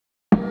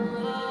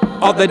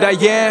All that I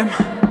am,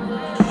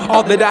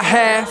 all that I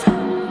have,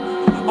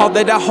 all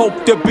that I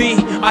hope to be,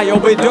 I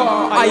owe it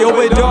all, I owe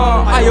it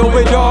all, I owe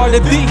it all to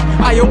thee,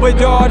 I owe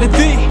it all to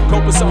thee.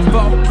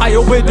 I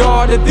owe it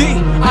all to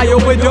thee, I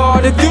owe it all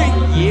to thee.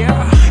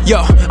 Yeah. Yo,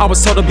 I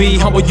was told to be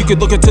humble. You could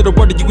look into the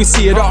world and you can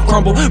see it all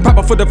crumble.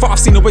 Proper for the far, I've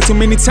seen it way too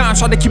many times.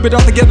 Try to keep it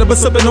all together, but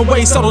slipping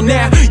away subtle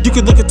now. You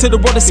could look into the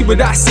world and see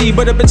what I see,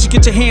 but I bet you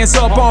get your hands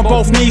up on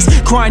both knees.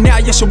 Crying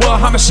out, Yeshua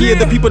HaMashiach.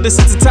 The people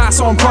desensitized,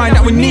 so I'm crying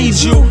out, we need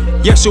you.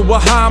 Yeshua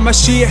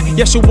HaMashiach,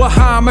 Yeshua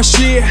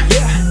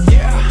HaMashiach.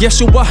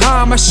 Yeshua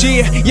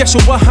HaMashiach,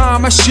 Yeshua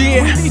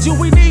HaMashiach.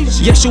 We need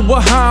you.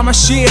 Yeshua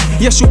HaMashiach,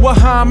 Yeshua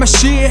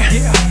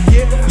HaMashiach.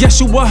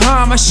 Yeshua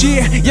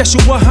HaMashiach,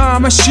 Yeshua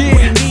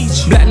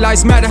HaMashiach. Black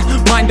lives matter,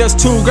 mine does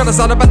too. Got us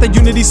all about the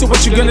unity, so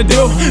what you gonna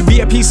do?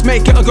 Be a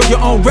peacemaker or go your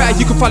own route.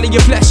 You can follow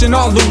your flesh and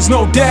all lose,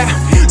 no doubt.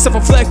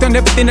 Self-reflect on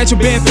everything that you've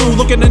been through.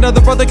 Look at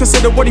another brother,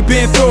 consider what he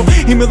been through.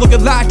 He may look a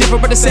lot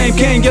different, but the same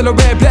king. Yellow,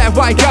 red, black,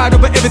 white, God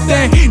over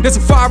everything. There's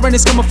a fire and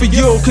it's coming for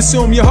you.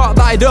 Consume your heart,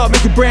 light up,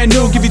 make it brand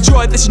new. Give you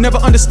joy that you never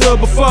understood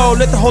before.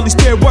 Let the Holy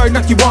Spirit work,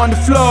 knock you on the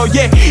floor.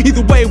 Yeah,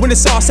 either way, when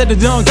it's all said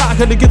and done, God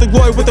gonna get the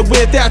glory with or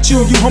without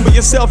you. You humble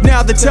yourself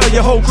now to tell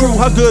your whole crew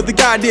how good the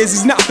God is.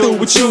 He's not through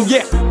with you,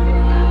 yeah.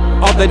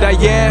 All that I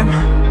am,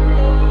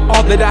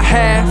 all that I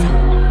have,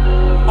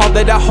 all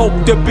that I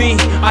hope to be,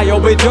 I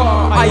owe it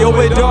all, I owe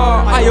it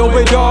all, I owe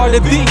it all to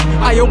thee,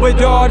 I owe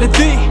it all to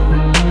thee,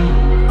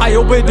 I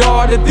owe it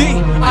all to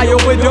thee, I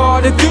owe it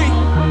all to thee.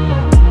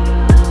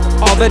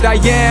 All that I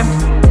am,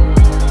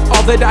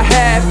 all that I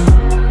have,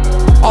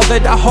 all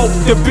that I hope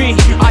to be,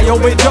 I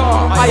owe it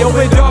all, I owe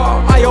it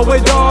all, I owe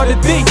it all to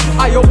thee,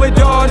 I owe it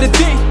all to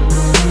thee,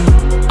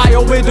 I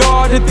owe it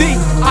all to thee,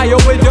 I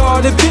owe it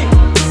all to thee.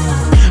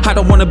 I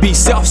don't wanna be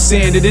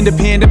self-centered,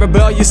 independent,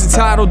 rebellious,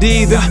 entitled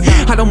either.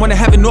 I don't wanna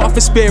have an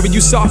office spirit.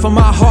 You soften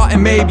my heart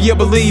and maybe a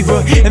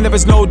believer. And there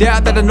is no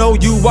doubt that I know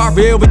you are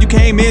real. When you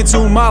came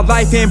into my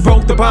life and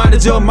broke the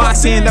bondage of my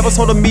sin that was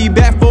holding me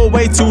back for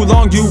way too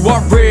long, you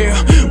are real.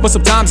 But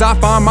sometimes I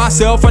find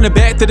myself running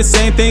back to the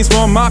same things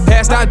from my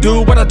past. I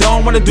do what I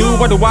don't wanna do.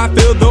 Why do I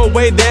feel the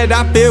way that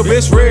I feel?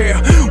 It's real.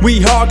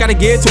 We all gotta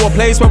get to a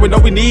place where we know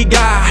we need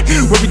God,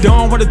 where we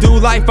don't wanna do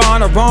life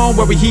on our own,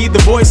 where we heed the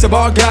voice of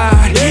our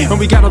God. And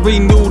we gotta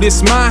renew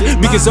this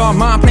mind, because our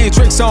mind playing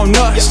tricks on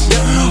us.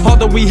 All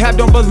that we have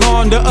don't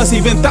belong to us,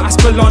 even thoughts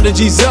belong to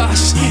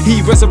Jesus.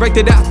 He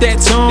resurrected out that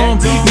tomb.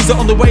 He's the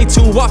only way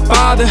to our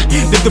Father.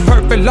 Lived the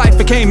perfect life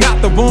and came out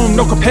the womb.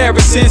 No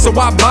comparison, so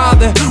why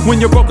bother?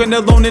 When you're broken,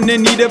 alone, and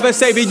in need of a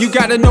savior, you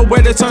gotta know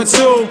where to turn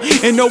to.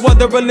 In no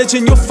other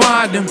religion you'll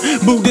find him.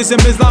 Buddhism,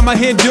 Islam, or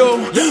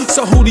Hindu.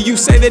 So who do you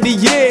say that he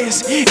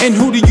is? And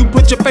who do you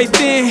put your faith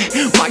in?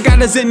 My God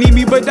doesn't need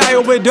me, but I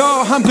owe it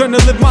all. I'm gonna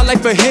live my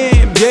life for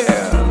him,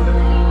 yeah.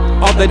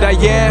 All that I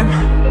am,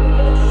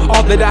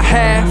 all that I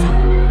have,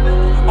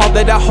 all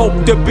that I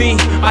hope to be,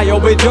 I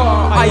owe it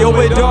all, I owe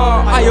it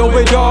all, I owe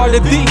it all to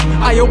thee,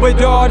 I owe it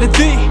all to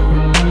thee,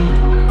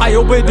 I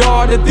owe it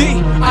all to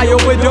thee, I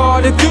owe it all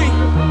to thee.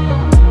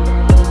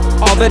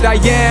 All that I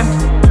am,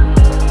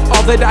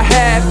 all that I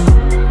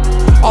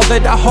have, all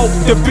that I hope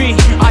to be,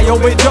 I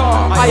owe it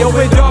all, I owe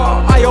it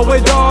all, I owe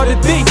it all to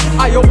thee,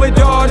 I owe it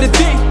all to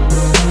thee,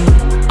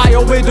 I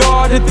owe it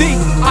all to thee,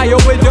 I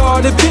owe it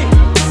all to thee.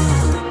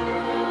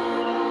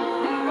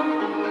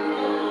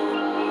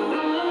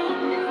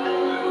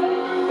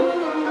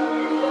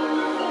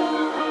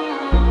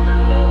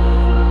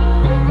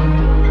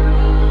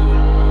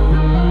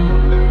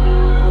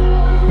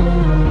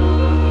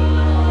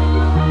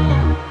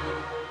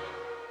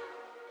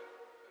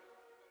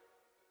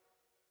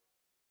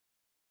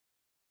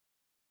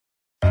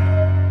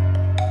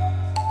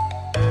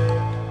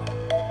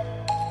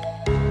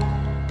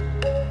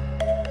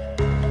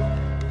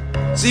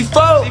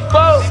 C4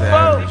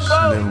 Savage,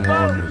 them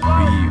on the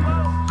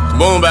beat.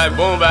 Boom back,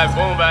 boom back,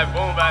 boom back,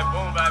 boom back,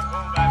 boom back,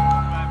 boom back.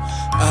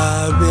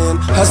 I've been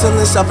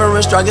hustling,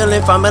 suffering,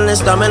 struggling, fumbling,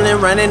 stumbling,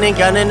 running and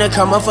gunning to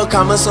come up for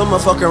comma. So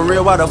motherfucking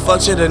real. Why the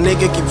fuck should a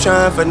nigga keep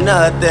trying for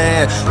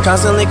nothing?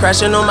 Constantly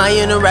crashing on my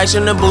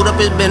interaction to boot up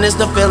his business,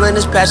 the feeling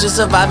his passion,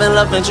 surviving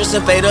love interest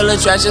and fatal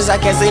attractions. I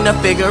can't seem to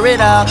figure it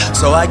out,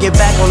 so I get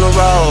back on the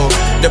road,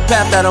 the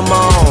path that I'm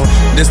on.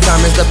 This time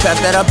is the path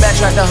that I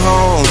backtrack to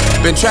home.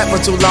 Been trapped for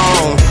too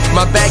long,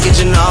 my baggage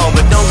and all,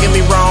 but don't get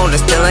me wrong,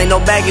 there still ain't no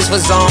baggage for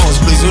zones.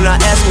 Please do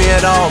not ask me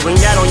at all, bring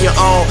that on your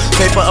own.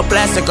 Paper or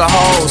plastic or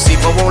hole,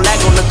 C4 won't lack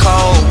on the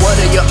code. What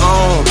are your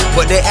own?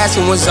 What they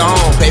asking was on.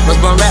 Papers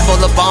burn rap for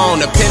the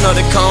bone, the pin or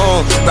the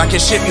cone.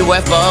 Rocket ship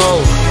UFO,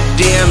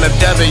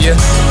 DMFW,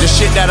 the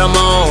shit that I'm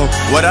on.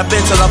 What I've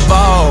been till I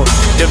fall.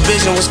 The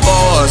vision was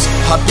forced,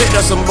 I picked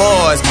up some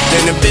boys.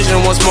 Then the vision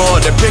was more,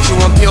 the picture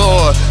was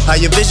pure. How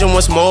your vision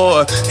was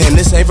more, and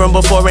this ain't from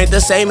before ain't the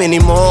same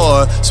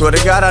anymore. Swear to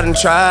God I done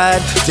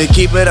tried to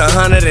keep it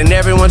 100 and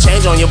everyone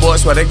change on your boy.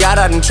 Swear to God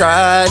I done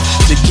tried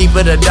to keep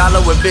it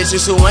 $1 with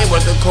bitches who ain't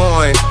worth a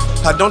coin.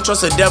 I don't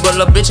trust a devil,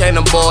 a bitch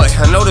ain't a boy.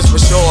 I know this for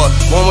sure.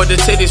 One with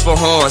the titties for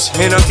horns,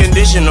 in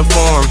unconditional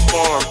form.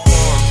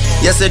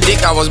 Yes, a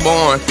dick I was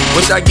born,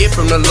 which I get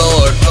from the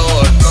Lord.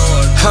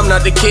 I'm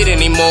not the kid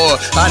anymore,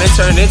 I done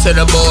turned into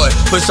the boy.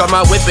 Push on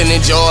my whip and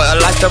enjoy a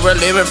lifestyle we're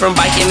living from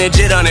biking and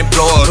jet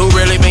unemployed. Who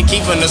really been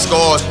keeping the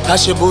scores? I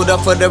should boot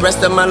up for the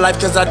rest of my life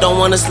cause I don't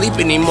wanna sleep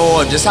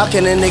anymore. Just how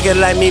can a nigga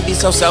like me be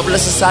so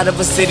selfless inside of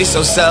a city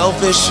so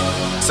selfish?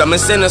 Some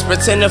incentives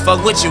pretend to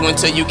fuck with you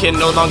until you can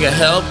no longer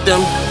help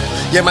them.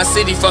 Yeah, my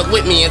city fuck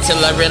with me until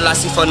I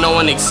realize C4 no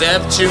one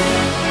accept you.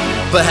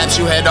 Perhaps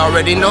you had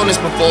already known this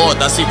before.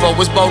 Thought C4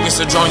 was bogus,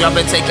 a drone. Y'all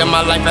been taking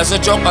my life as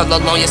a joke all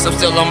along. Yes, I'm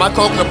still on my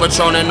coca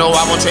Patron, and no,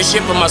 I won't trade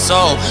shit for my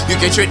soul. You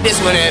can trick this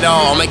one at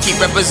all. I'ma keep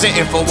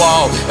representing for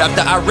wall.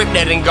 After I rip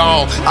that and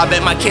gone, I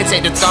bet my kids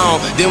take the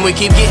throne. Then we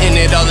keep getting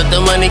it all. Let the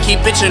money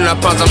keep pitching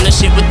up pawns. I'm the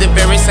shit with the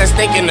very sense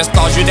thinking the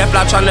stars. You that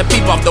fly trying to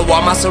peep off the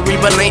wall. My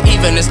cerebral ain't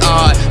even as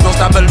odd. Don't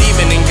stop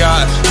believing in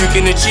God. You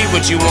can achieve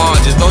what you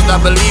want. Just don't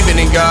stop believing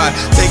in God.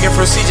 Take it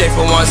from CJ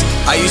for once.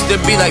 I used to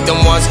be like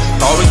them once.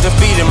 Always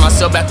defeating myself.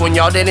 Back when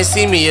y'all didn't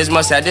see me as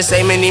much. Had the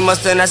same many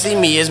must not see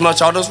me as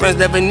much. All those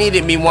friends never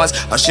needed me once.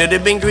 I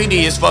should've been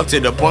greedy as fuck to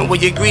the point where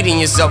you're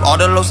greeting yourself.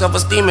 All the low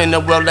self-esteem in the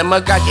world. Let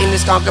my God gain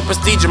this conquer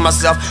prestige in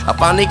myself. I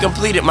finally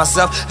completed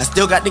myself. I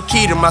still got the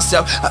key to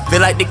myself. I feel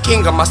like the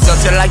king of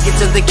myself till I get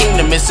to the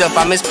kingdom itself.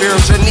 I'm in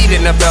spiritual need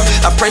in the belt.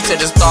 I pray to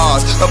the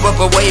stars, up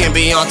away and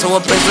beyond, to a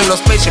place where no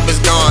spaceship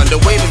is gone. The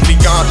wave is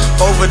begun.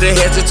 Over the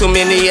heads of too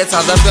many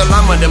times I feel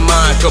I'm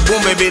undermined. Kaboom,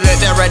 baby, let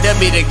that right there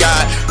be the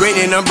guide.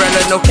 Grading umbrella,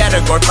 no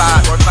category 5.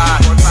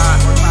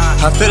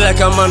 I feel like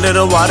I'm under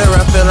the water,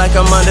 I feel like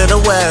I'm under the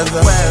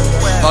weather.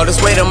 All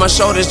this weight on my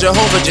shoulders,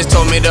 Jehovah just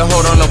told me to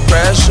hold on no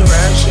pressure.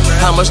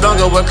 How much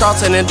longer will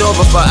Carlton endure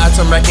before I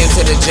turn back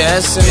into the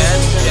Jetson?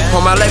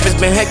 All my life has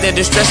been hectic,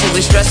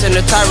 distressingly stressing,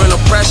 the tyrant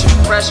of pressure.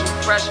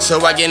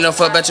 So I get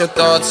enough about your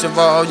thoughts, of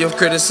all your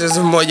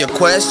criticism or your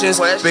questions.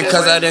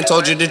 Because I done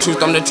told you the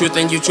truth, I'm the truth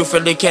and you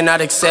truthfully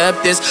cannot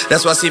accept this.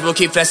 That's why people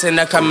keep flexing,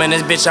 I come in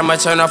this bitch, I'ma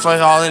turn off for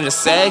all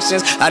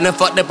intersections. I done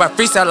fucked up my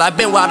freestyle, I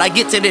been wild, I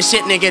get to this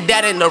shit, nigga,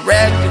 that ain't the record.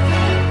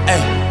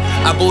 Ay,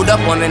 I boot up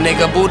on a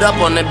nigga, boot up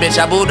on a bitch.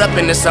 I boot up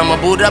in the summer,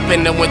 boot up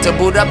in the winter,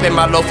 boot up in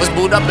my loafers,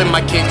 boot up in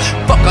my kicks.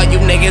 Fuck all you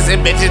niggas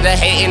and bitches that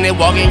hating and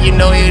walking, you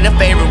know he the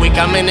favorite. We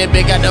coming in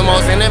big, got the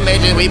most in the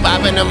major. We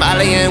popping the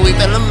molly and we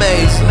feel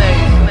amazed.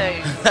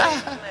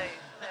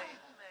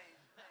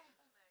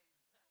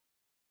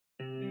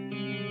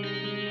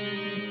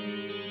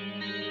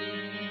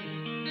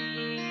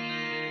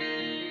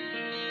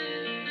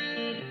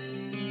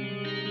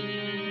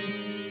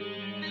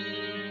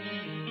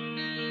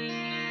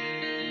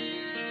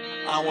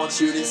 I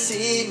want you to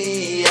see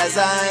me as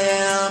I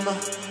am.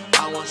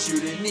 I want you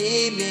to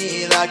need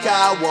me like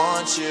I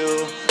want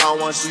you. I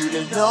want you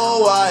to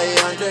know I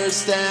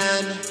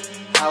understand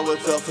how it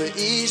felt for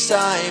each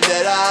time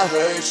that I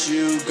hurt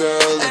you,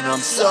 girl. And I'm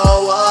so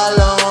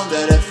alone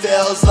that it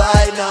feels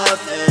like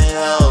nothing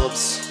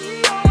helps.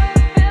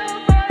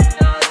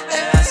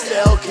 And I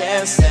still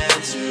can't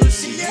stand to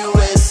see you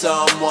with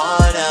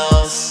someone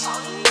else.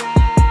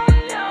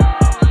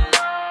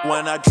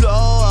 When I grow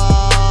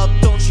up,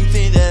 don't you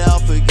think that I'll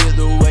forget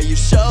the way you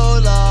show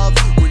love?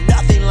 We're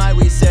nothing like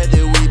we said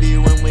that we be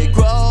when we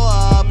grow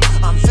up.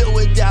 I'm filled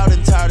with doubt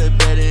and tired of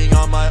betting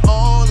on my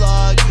own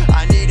luck.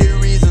 I needed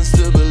reasons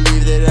to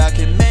believe that I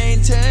can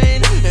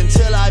maintain.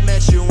 Until I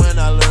met you and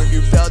I learned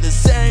you felt the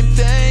same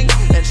thing,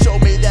 and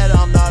showed me that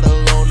I'm not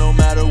alone no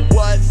matter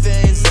what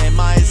things they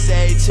might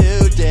say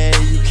today.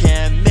 You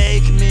can't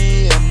make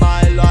me in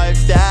my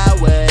life that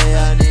way.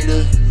 I need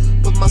to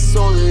put my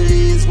soul at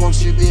ease.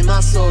 Won't you be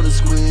my soul to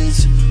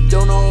squeeze?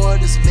 Don't know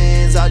what this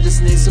means, I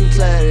just need some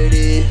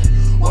clarity.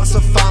 Once I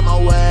find my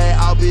way,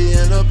 I'll be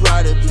in a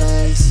brighter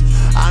place.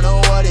 I know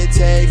what it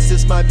takes,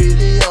 this might be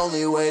the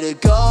only way to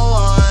go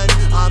on.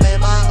 I'm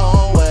in my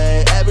own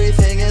way,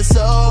 everything is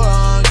so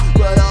wrong,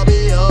 but I'll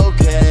be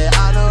okay.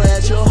 I know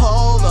that you'll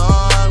hold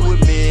on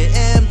with me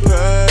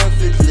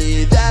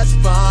imperfectly, that's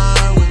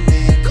fine with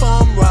me,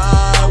 come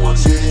right. I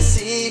want you to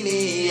see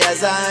me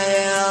as I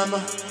am.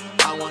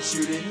 I want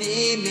you to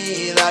need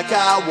me like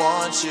I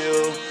want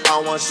you.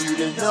 I want you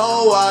to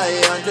know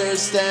I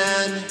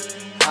understand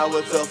how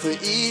it felt for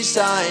each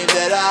time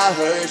that I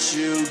hurt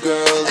you,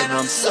 girl. And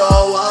I'm so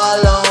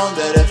alone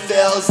that it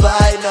feels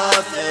like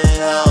nothing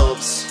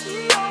helps.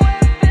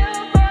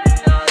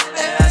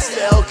 And I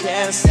still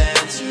can't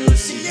stand to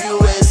see you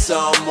with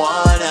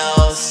someone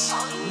else.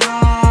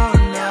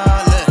 No,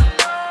 look,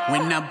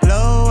 when I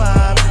blow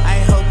up, I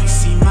hope you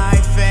see my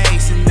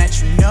face and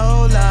that you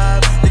know,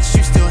 love, that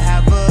you still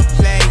have a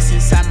place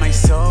inside my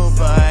soul.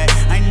 But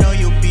I know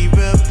you'll be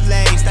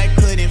replaced. I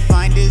couldn't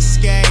find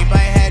escape, I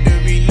had to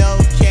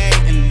relocate.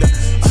 And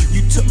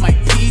you took my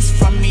peace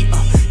from me,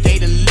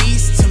 gave the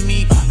least to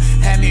me,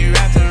 had me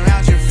wrapped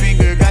around your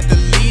finger, got the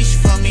leash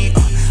for me.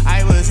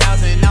 I was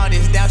housing all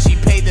this doubt, she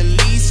paid the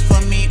lease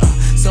for me.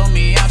 Sold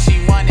me out,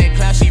 she wanted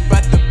clout, she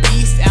brought the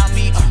beast out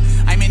me.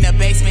 I'm in the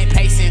basement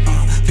pacing,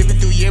 flipping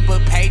through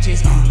yearbook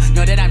pages.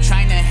 Know that I'm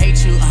trying to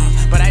hate you,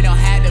 but I don't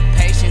have the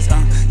patience.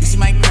 You see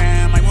my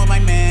gram, I'm with my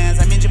mans,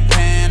 I'm in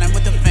Japan, I'm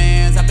with the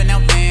fans, I've been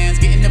out vans,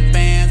 getting the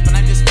bands, but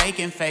I'm just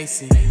faking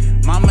facing.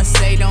 Mama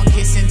say don't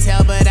kiss and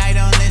tell, but I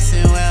don't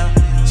listen well.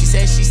 She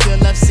says she still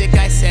loves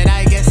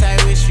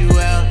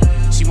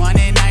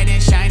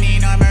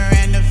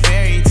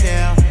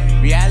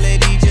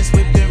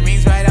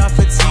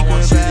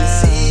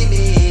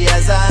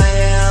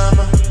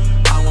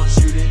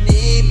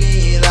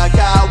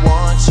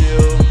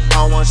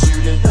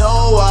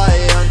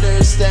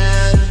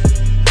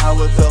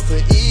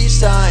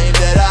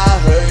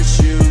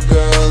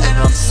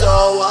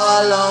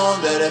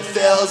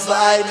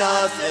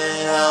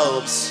nothing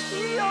helps.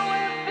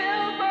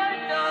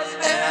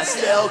 And I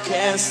still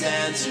can't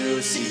stand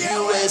to see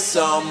you with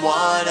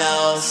someone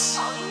else.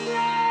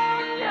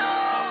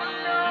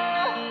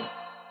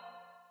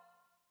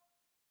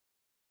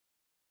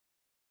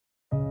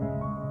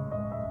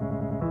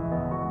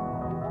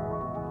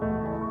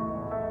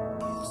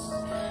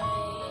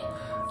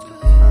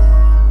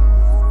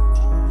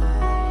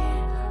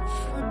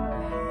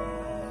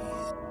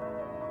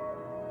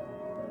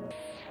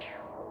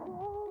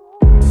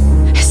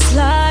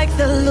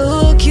 The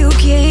look you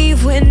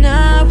gave when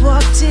I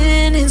walked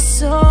in and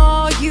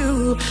saw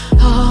you.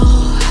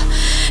 Oh,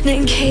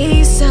 in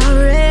case I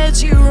read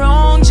you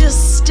wrong,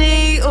 just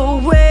stay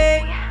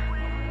away.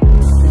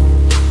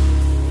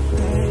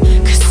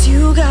 'Cause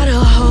you got a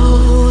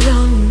hold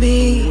on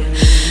me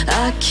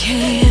I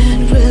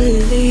can't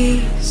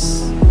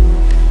release.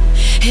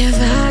 If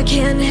I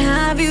can't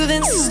have you,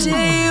 then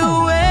stay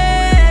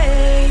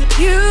away.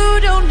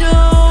 You don't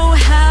know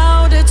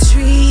how to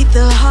treat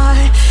the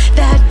heart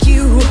that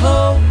you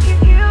hold,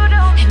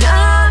 and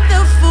I'm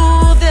the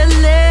fool that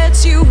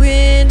let you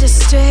in to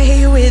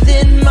stay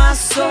within my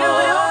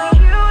soul.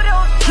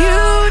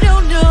 You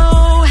don't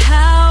know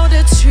how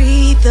to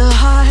treat the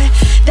heart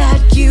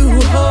that you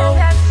hold,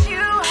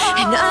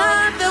 and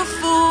I'm the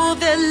fool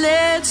that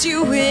let you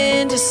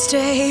in to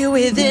stay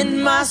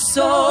within my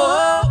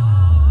soul.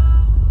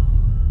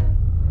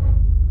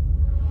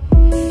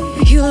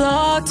 You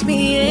locked me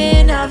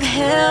in, I've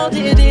held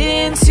it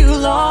in too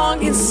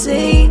long,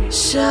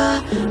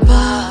 insatiable.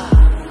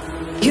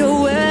 You're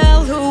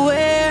well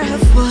aware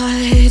of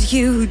what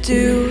you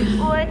do.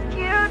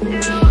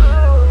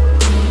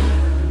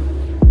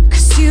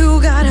 'Cause you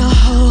got a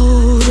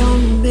hold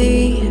on me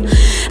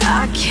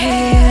I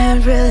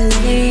can't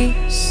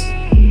release.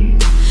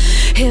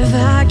 If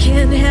I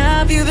can't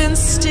have you, then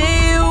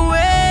stay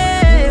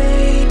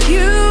away.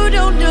 You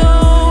don't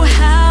know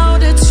how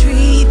to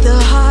treat the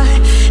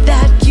heart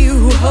that you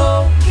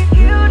hold,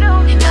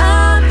 and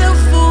I'm the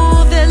fool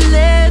that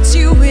lets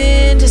you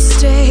in to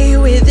stay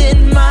within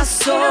my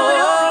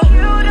soul.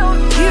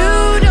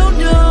 You don't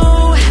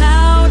know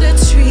how to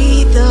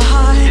treat the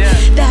heart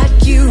that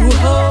you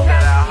hold,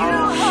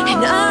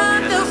 and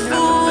I'm the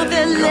fool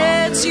that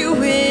lets you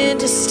in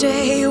to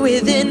stay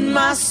within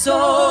my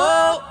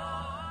soul.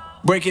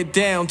 Break it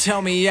down,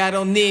 tell me I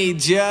don't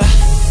need ya,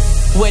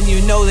 when you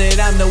know that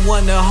I'm the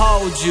one to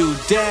hold you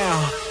down.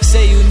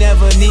 Say you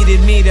never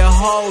needed me to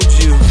hold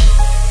you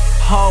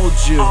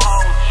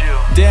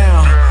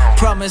down.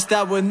 Promised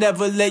I would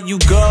never let you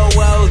go,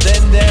 well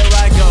then there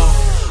I go.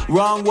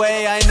 Wrong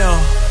way, I know,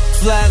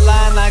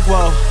 flatline like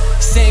whoa.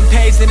 Same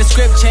pace in the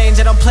script change,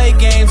 I don't play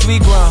games, we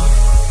grown.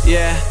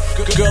 Yeah,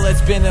 girl,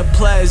 it's been a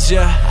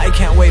pleasure. I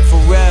can't wait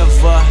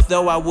forever,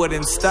 though I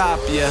wouldn't stop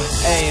ya.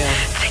 AM.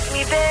 Take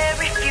me there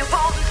if you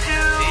want to.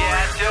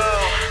 Yeah, I do.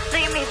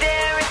 Leave me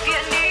there if you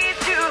need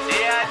to.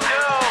 Yeah, I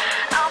do.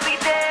 I'll be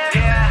there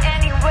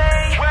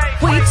anyway.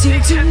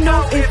 Waiting to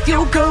know if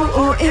you'll go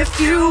or if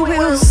you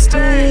will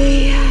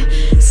stay.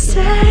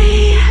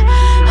 Stay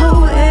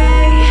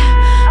away,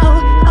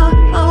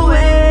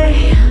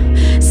 away.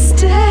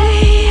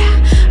 Stay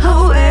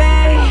away,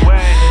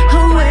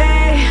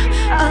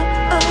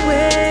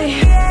 away.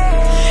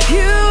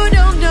 You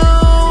don't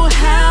know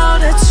how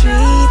to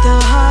treat the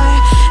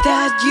heart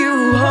that you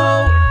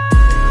hold,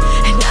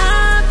 and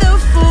I'm the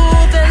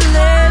fool that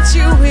let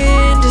you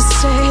in to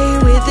stay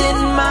within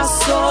my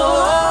soul.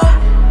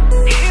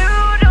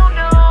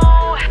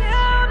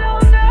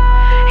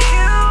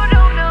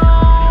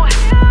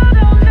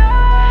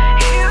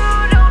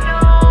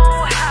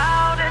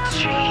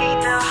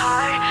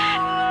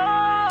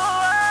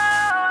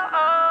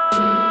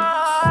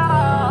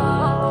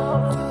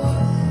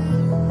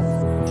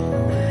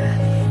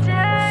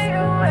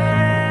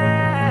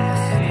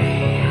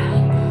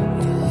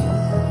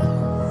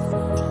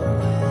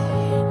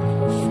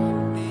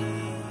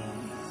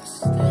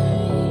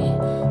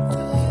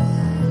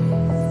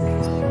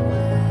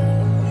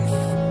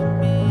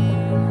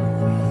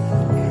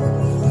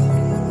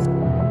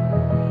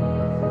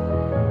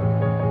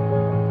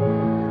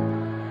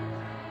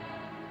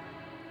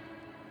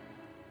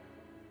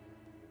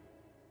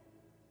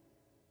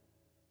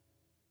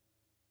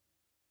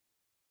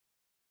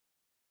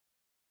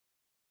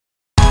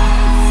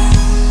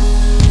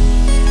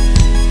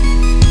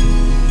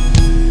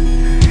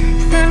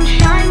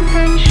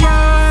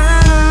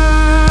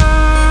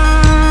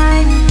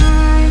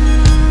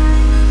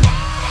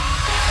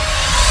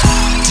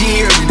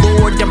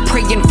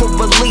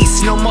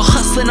 No more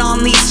hustling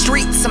on these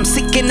streets, I'm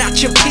seeking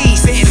out your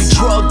peace. Been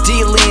drug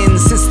dealing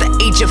since the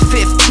age of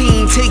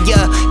 15, till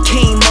you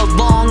came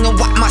along and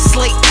wiped my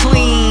slate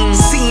clean.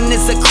 Seen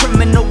as a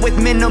criminal with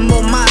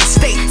minimal mind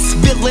states,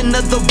 villain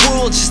of the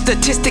world, just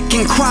statistic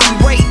in crime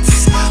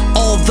rates.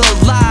 All the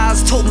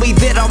lies told me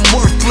that I'm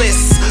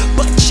worthless,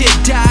 but you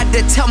died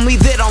to tell me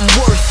that I'm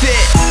worth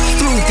it.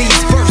 Through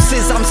these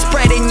verses I'm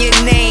spreading your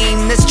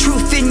name, there's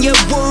truth in your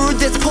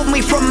word that's pulled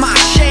me from my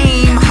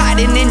shame.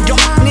 Hiding in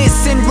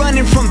darkness and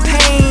running from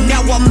pain,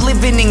 now I'm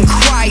living in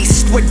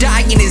Christ where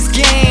dying is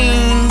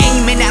gain.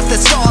 Aiming at the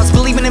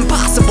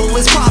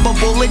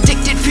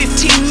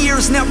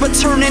now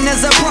returning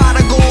as a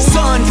prodigal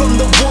son from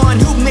the one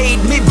who made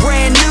me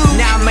brand new.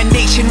 Now I'm a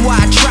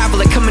nationwide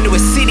traveler coming to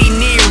a city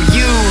near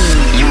you.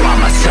 You are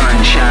my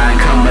sunshine,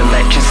 come and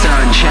let your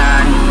sun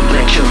shine.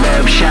 Let your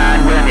love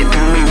shine, run it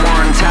through me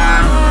one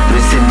time.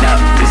 Listen up,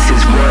 this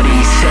is what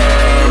he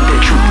said. The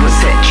truth will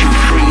set you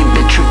free,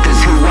 the truth is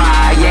who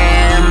I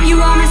am.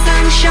 You are my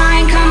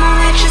sunshine, come on,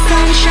 let your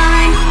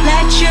sunshine.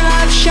 Let your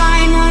love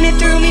shine, run it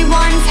through me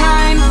one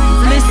time.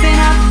 Listen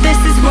up, this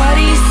is what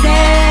he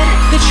said.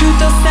 The truth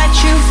will set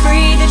you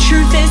free, the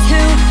truth is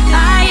who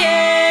I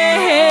am.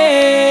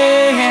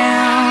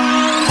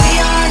 We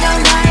are the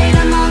light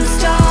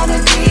amongst all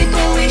the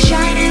people. We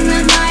shine in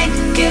the night,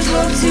 give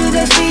hope to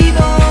the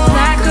feeble.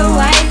 Black or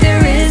white,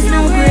 there is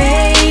no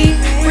gray.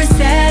 We're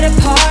set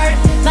apart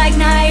like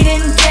night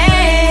and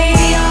day.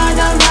 We are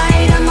the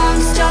light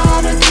amongst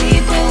all the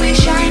people. We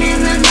shine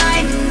in the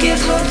night, give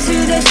hope to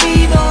the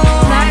feeble.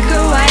 Black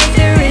or white,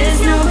 there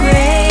is no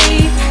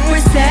gray.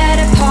 We're set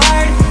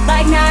apart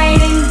like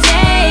night and day.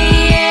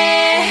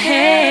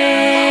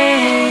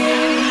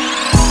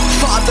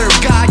 Father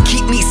God,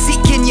 keep me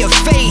seeking your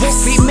face.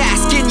 Won't be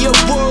masking your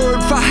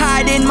word for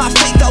hiding my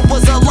faith. I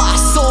was a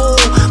lost soul,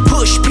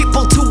 pushed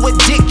people to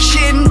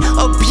addiction,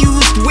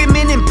 abused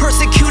women and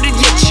persecuted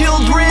your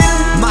children.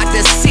 My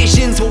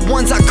decisions were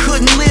ones I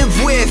couldn't live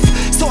with,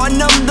 so I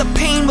numbed the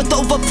pain with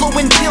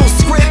overflowing pill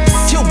scripts.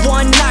 Till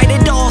one night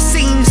it all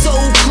seemed so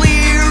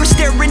clear.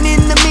 Staring in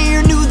the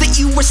mirror, knew that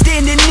you were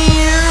standing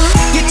near.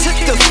 You took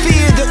the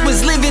fear that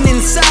was living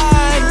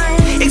inside,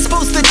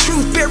 exposed the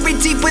truth buried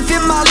deep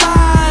within my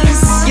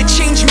lies. You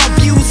changed my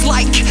views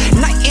like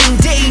night and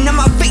day. Now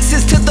my face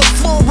is to the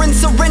floor and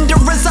surrender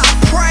as I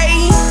pray.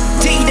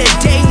 Day to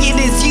day it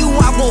is you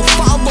I will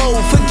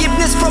follow.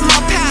 Forgiveness from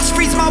my past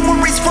frees my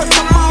worries for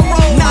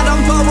tomorrow. Not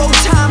on borrowed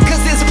time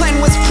cause this plan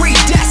was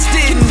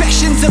predestined.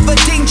 Confessions of a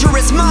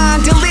dangerous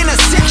mind till in a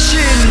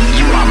session.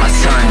 You are my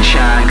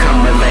sunshine,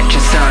 come and let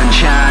your sun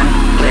shine.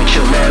 Let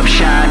your love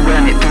shine,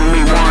 run it through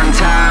me one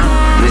time.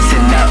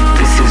 Listen up,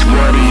 this is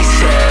what he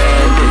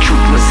said. The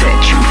truth will set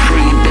you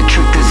free, the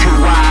truth is who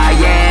I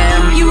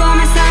am. You are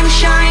my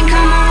sunshine,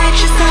 come on, let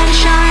your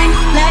sunshine.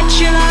 Let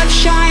your love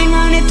shine,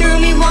 run it through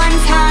me one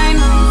time.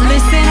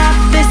 Listen up,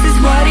 this is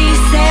what he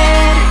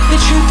said. The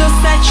truth will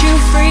set you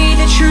free,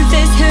 the truth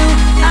is who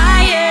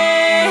I am.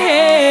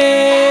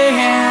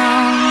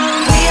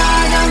 We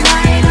are the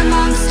light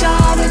amongst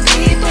all the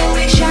people.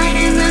 We shine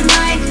in the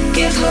night,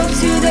 give hope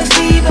to the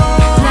feeble.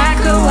 Black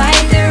or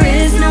white, there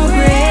is no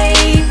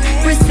gray.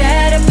 We're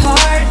set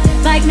apart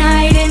like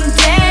night and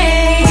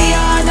day. We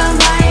are the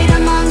light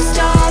amongst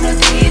all the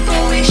people.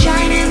 We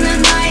shine in the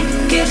night,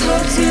 give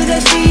hope to the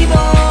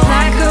feeble.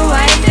 Black or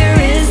white, there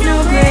is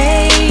no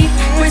gray.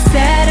 We're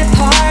set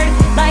apart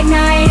like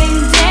night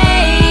and day.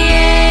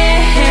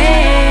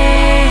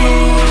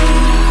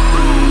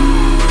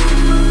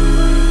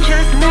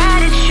 Just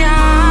let it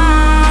shine.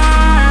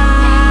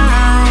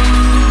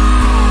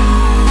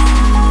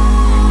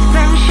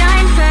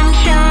 Sunshine,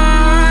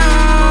 sunshine.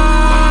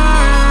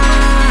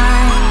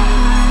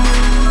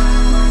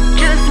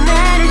 Just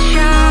let it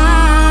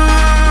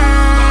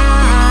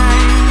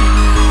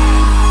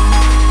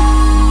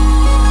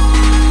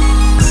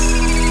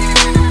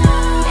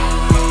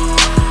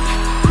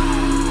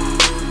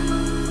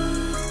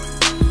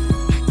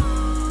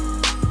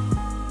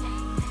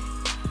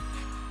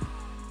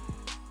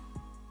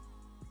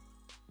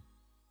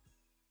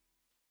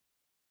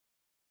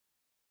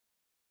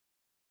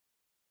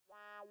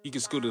You can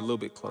scoot it a little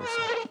bit closer.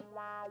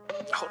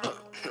 Hold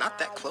up, not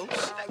that close.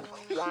 Back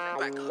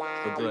up.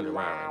 We're doing it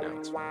around right now.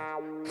 It's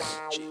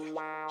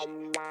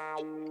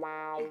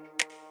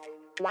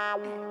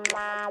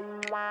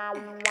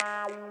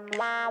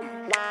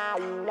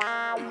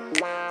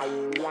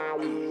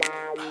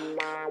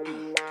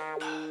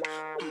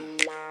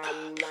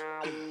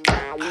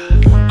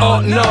Oh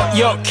no,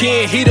 yo,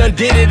 kid, he done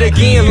did it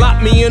again.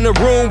 Locked me in the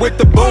room with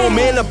the boom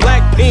and a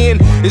black pen.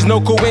 It's no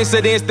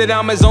coincidence that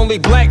I'm his only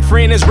black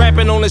friend that's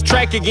rapping on his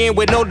track again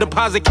with no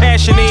deposit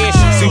cashing in.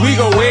 See, we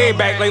go way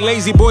back like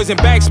lazy boys and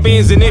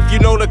backspins. And if you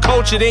know the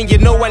culture, then you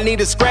know I need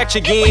to scratch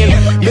again.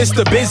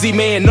 Mr. Busy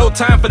Man, no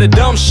time for the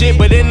dumb shit,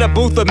 but in the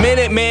booth a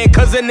minute, man,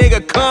 cause a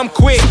nigga come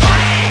quick.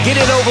 Get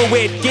it over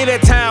with, get a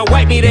time,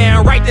 wipe me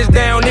down. Write this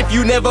down if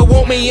you never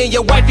want me in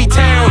your wifey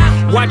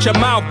town. Watch your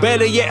mouth,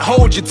 better yet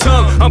hold your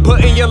tongue. I'm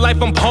putting your life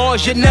on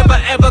pause, you're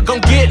never ever gon'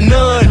 get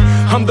none.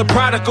 I'm the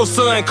prodigal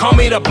son, call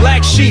me the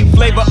black sheep.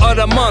 Flavor of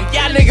the month,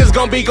 y'all niggas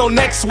gon' be gone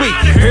next week.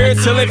 Here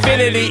till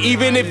infinity,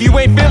 even if you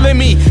ain't feeling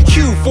me.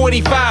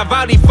 Q45,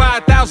 Audi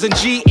 5000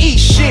 GE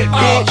shit,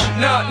 bitch.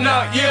 No,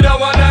 no, you don't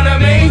want none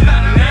of me.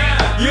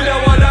 You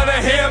don't want none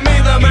of him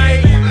either,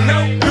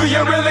 man. Do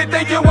you really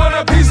think you want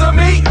a piece of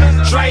me?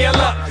 Try your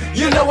luck,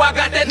 you know I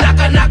got that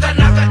knocker. No,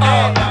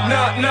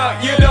 no,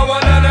 you don't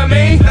want none of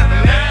me.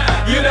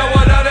 You don't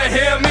want none of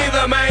him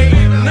either,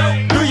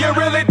 man. Do you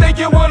really think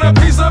you want a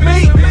piece of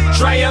me?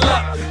 Try your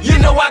luck, you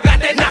know I got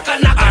that knocker.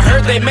 I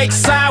heard they make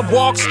side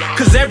sidewalks,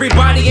 cause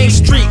everybody ain't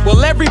street.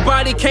 Well,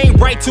 everybody can't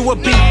write to a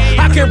beat.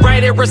 I can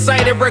write it,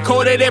 recite it,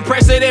 record it, and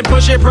press it, and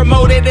push it,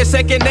 promote it. It's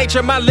second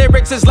nature, my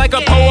lyrics is like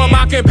a poem.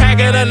 I can pack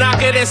it and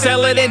knock it and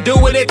sell it and do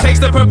it. It takes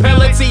the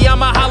propellancy.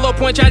 I'm a hollow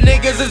point, y'all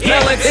niggas is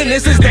pellets. And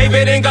this is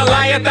David and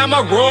Goliath,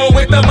 I'ma roll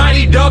with the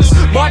mighty ducks.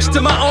 March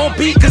to my own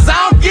beat, cause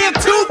I don't give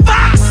two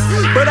fucks.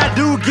 But I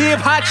do give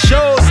hot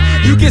shows.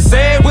 You can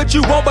say what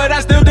you want, but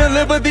I still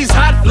deliver these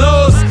hot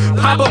flows.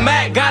 Papa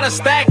Mac got a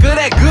stack of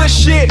that good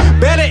shit.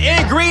 Better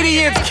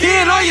ingredients,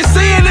 kid, all you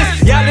seeing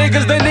is y'all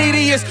niggas the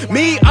neediest.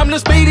 Me, I'm the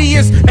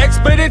speediest.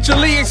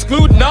 Exponentially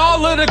excluding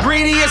all of the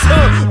greediest.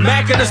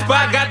 Mac in the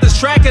spot, got this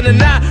track in the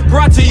knot.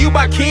 Brought to you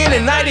by Ken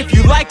and Nite, if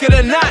you like it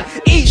or not.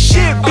 Eat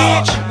shit,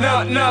 bitch.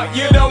 No,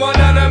 you don't want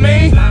none of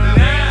me.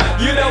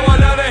 You don't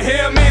want none of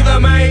him either,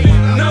 man.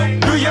 No,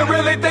 do you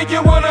really think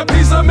you want a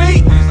piece of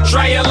me?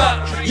 Try your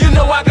luck. You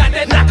know I got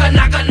that knocker.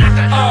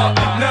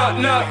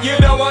 No, you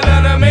don't want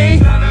none of me.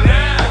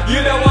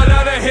 You don't want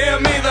none of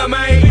him either,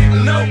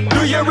 man. No,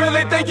 do you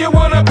really think you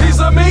want a piece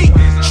of me?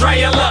 Try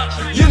your luck.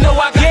 You know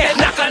I got that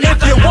knocker.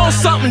 If you want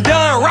something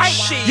done right,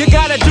 you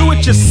gotta do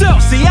it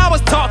yourself. See, I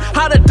was taught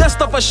how to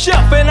dust off a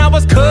shelf, and I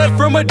was cut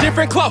from a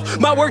different cloth.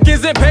 My work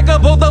is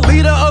impeccable. The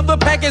leader of the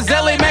pack is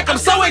Ellie Mac. I'm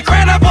so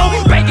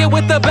incredible. Bang it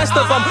with the best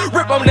of them.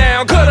 Rip them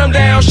down, cut them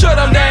down, shut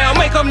them down.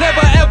 Make them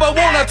never ever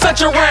wanna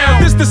touch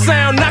around. This the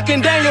sound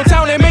knocking down your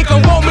town and make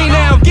them want me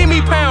now. Give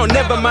me pound,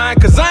 never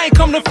mind, cause I ain't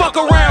come to fuck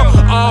around.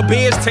 All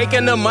beers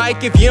taking the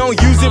mic if you don't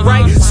use it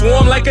right.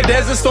 Swarm like a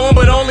desert storm,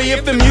 but only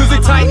if the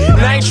music tight.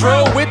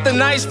 Nitro with the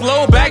nice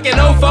flow back in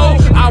 04.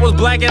 I was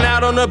blacking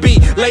out on the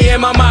beat,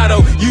 laying my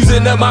motto.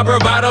 Using up my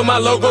bravado, my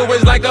logo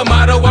is like a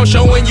motto. I'm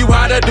showing you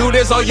how to do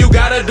this, all you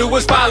gotta do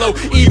is follow.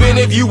 Even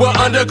if you were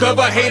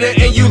undercover hater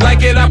and you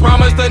like it, I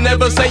promise to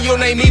never say your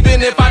name,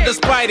 even if I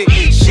despite it.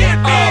 Shit,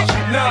 bitch.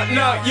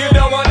 No, you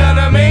don't want none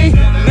of me.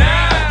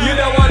 Nah, you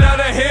don't want none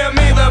of him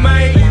either,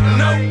 man.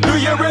 No, do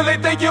you really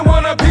think you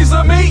want a piece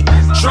of me?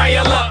 Try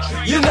your luck.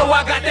 You know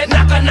I got that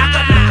knocker.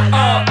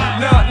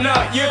 No,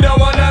 you don't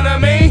want none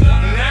of me.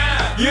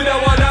 You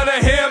don't want none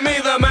of him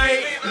either,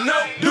 man. No,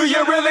 do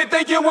you really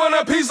think you want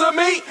a piece of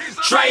me?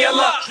 Try your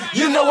luck.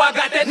 You know I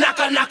got that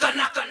knocker.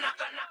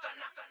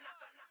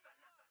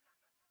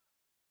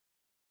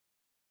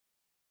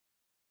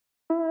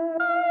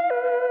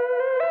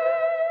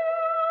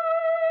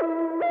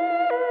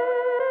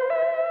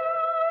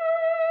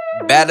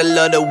 Battle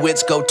of the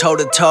wits go toe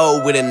to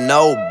toe with a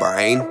no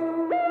brain.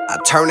 I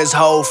turn his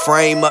whole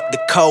frame up to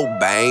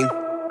Cobain.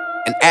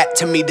 An act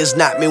to me does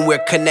not mean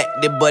we're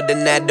connected, but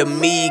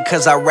anatomy,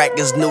 cause I rack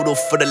his noodle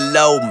for the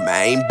low,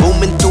 man.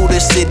 Booming through the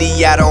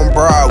city out on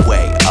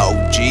Broadway,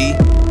 OG.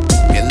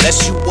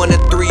 Unless you want a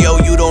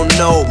 3-0, you don't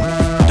know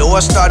me.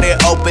 Doors started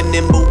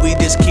opening, but we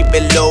just keep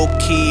it low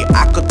key.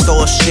 I could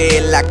throw a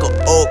shade like an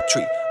oak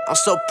tree. I'm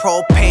so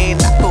propane,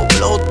 I could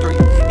blow 3.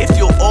 If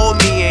you owe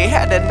me, ain't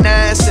had a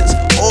 9 since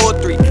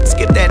 03.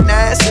 Skip that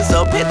 9 since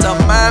up hit the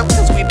mime,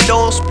 cause we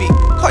don't speak.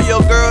 Call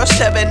your girl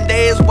 7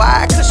 days,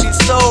 why? Cause she's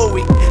so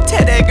weak.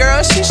 Tell that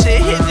girl she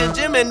should hit the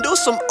gym and do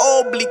some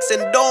obliques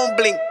and don't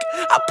blink.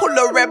 I pull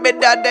a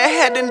rabbit out the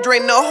head and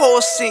drain the whole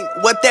sink.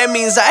 What that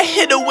means, I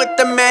hit her with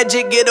the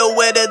magic, get her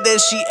wetter than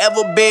she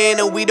ever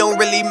been. And we don't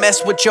really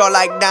mess with y'all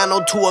like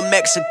Donald to a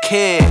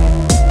Mexican.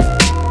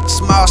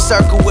 Small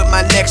circle with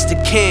my next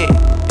of kin.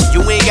 You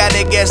ain't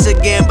gotta guess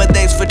again, but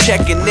thanks for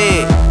checking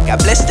in.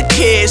 God bless the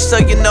kids, so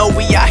you know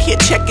we out here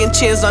checking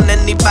chins on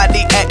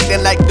anybody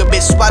acting like a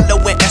bitch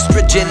swallowing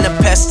estrogen.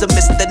 A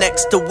pessimist, the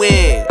next to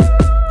win.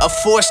 A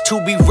force to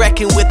be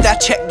reckoned with, I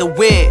check the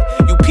win.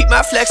 You peep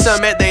my flex,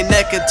 I'm at they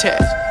neck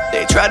attached.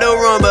 They try to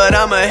run, but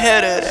I'm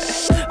ahead of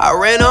that. I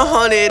ran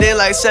 100 in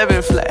like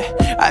 7 flat.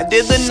 I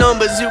did the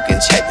numbers, you can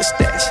check the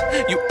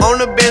stats. You on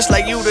the bench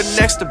like you the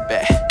next to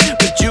bat.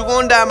 But you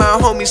gon' die, my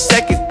homie,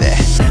 second that.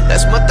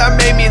 Last month I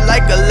made me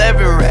like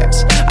 11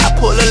 racks. I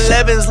pull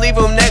 11s, leave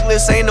them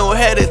necklace, ain't no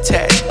head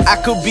attack. I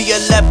could be a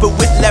leopard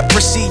with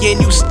leprosy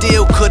and you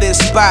still couldn't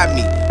spot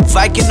me.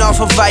 Viking off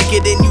a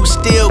Viking and you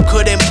still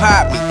couldn't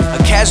pop me. A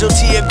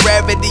casualty of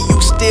gravity, you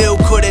still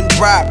couldn't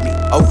drop me.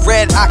 A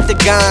red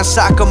octagon,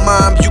 soccer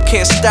mom, you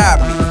can't stop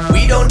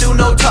me. We don't do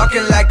no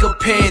talking like a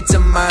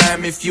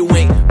pantomime. If you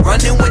ain't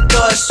running with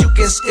us, you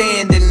can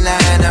stand in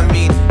line. I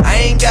mean, I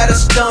ain't got a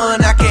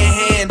stun, I can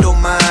handle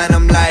mine.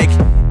 I'm like,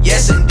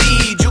 yes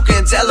indeed, you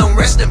can tell them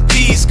rest in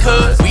peace,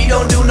 cause we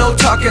don't do no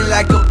talking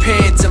like a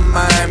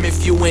pantomime.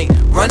 If you ain't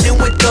running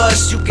with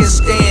us, you can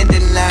stand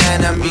in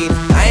line. I mean,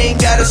 I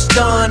ain't got a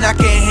stun, I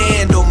can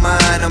handle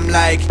mine. I'm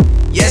like,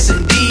 yes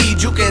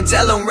indeed, you can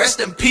tell them rest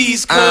in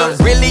peace, cause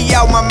I'm really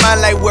out my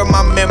mind like where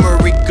my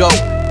memory go.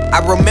 I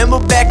remember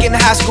back in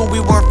high school we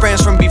weren't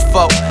friends from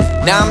before.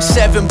 Now I'm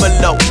 7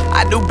 below.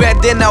 I knew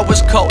back then I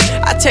was cold.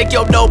 I take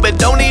your dough but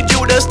don't need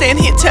you to stand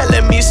here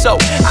telling me so.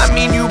 I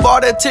mean you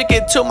bought a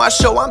ticket to my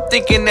show, I'm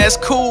thinking that's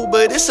cool.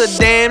 But it's a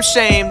damn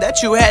shame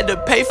that you had to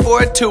pay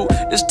for it too.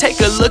 Just take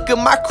a look at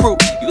my crew.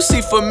 You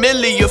see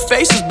familiar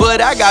faces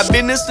but I got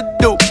business to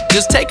do.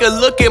 Just take a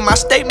look at my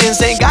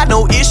statements, ain't got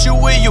no issue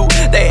with you.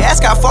 They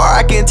ask how far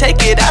I can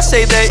take it, I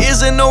say there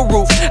isn't no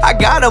roof. I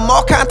got them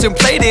all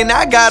contemplating,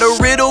 I got a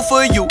riddle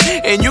for you.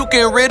 And you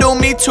can riddle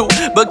me too,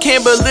 but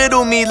can't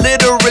belittle me.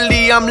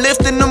 Literally, I'm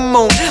lifting the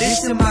moon.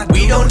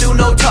 We don't do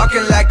no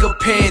talking like a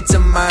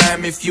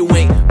pantomime. If you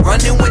ain't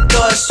running with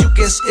us, you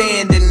can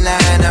stand in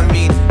line. I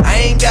mean, I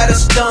ain't got a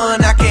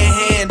stun, I can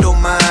handle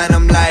mine.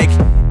 I'm like,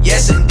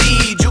 yes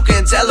indeed, you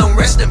can tell them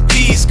rest in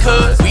peace,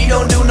 cause we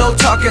don't do no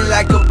talking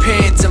like a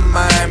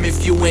pantomime.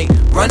 If you ain't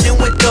running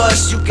with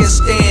us, you can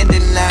stand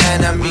in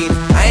line. I mean,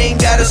 I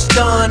ain't got a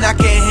stun, I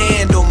can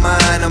handle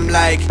mine. I'm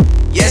like,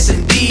 yes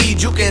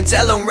indeed, you can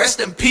tell them rest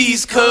in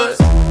peace, cause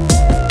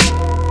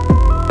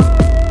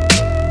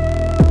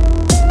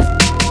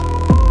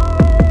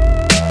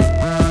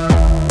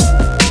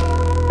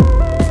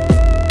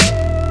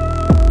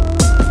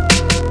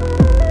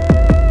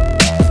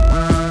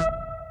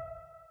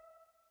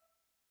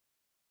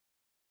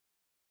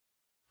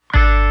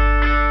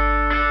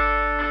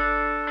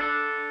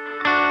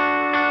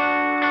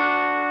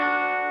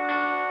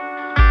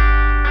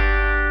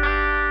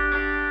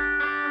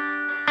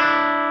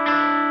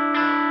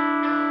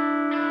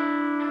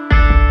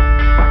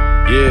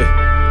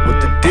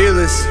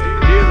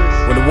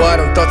wonder why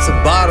them thoughts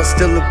about us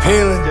still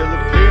appealing.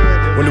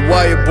 Wonder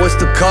why your boy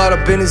still caught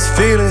up in his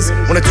feelings.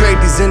 When I trade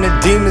these inner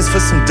demons for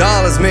some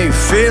dollars, maybe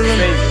feel him.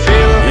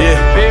 Yeah,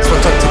 so I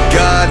talk to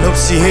God and hope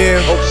she hear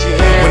him.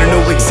 Wanna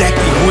know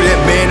exactly who that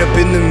man up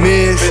in the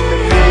mirror is.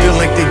 Feel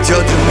like they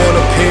judge him on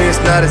appearance,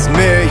 not his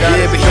merit.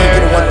 Yeah, but he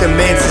gonna want them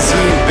answers he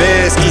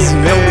embarrassed, cause he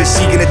know that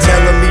she gonna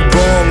tell him he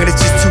wrong. And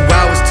it's just 2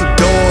 hours till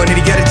dawn, and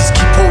he gotta just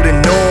keep holding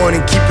on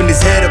and keeping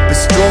his head up and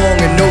strong,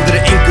 and know that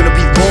it ain't gonna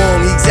be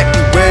long. He exactly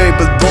where he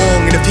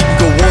belong, and if he can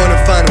go on and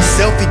find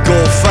himself, he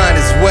gon' find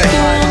his way.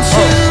 Won't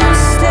you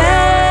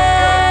stay?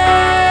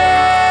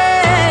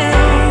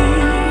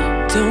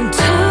 Don't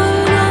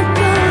turn up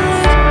the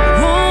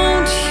light.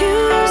 Won't you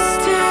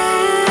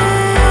stay?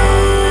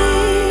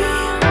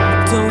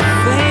 Don't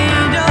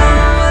fade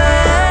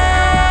away.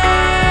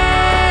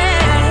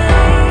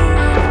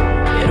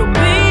 It'll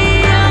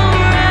be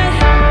alright.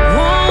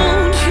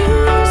 Won't you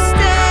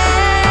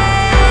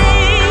stay?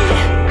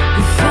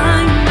 We'll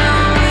find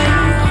our way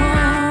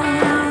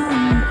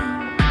home.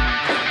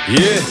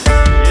 Yeah.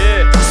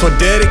 So I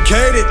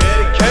dedicate it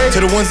to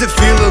the ones that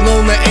feel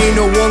alone, that ain't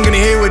no one gonna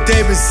hear what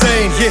they've been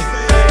saying. Yeah,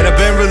 and I've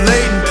been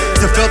relating,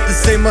 cause I felt the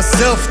same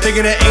myself,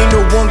 thinking that ain't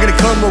no one gonna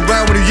come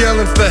around when you're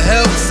yelling for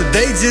help. So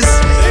they just,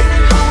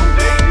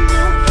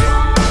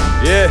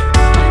 yeah.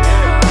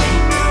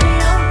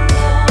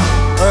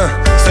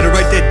 So to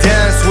write that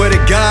down, swear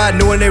to God,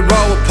 knowing they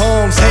raw with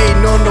poems,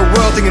 hating on the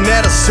world, thinking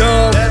that'll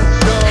show.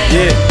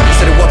 Yeah,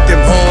 so they walk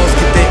them halls,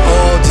 get they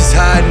all, just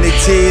hiding their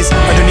tears.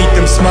 Underneath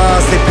them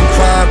smiles, they've been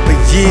crying for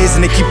years,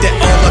 and they keep that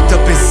all locked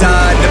up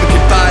inside, never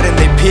confide in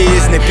their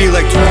peers. And they feel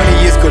like 20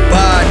 years go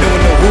by, no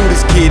one know who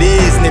this kid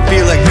is. And they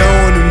feel like no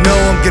one who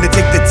know I'm gonna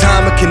take the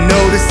time I can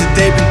notice that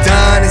they've been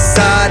dying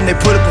inside. And they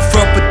put up a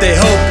front but they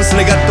hopeless, and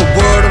they got the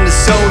word on their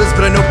shoulders.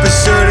 But I know for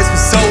sure there's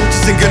some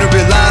soldiers ain't gonna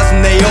realize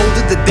when they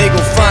older that they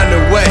gon' find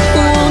their way.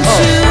 Won't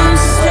you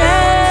stay?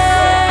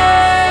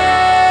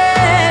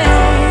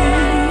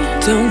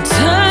 Don't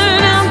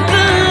turn out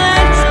the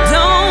light.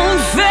 Don't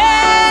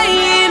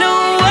fade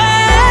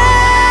away.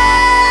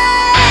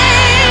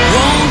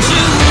 Won't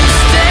you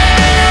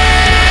stay?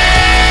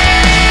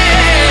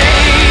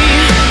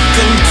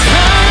 Don't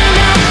turn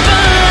out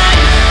the light.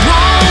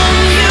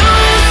 Won't you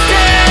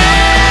stay?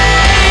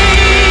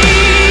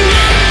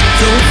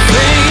 Don't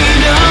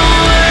fade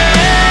away.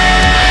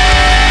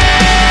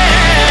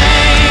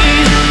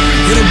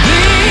 It'll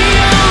be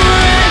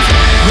alright.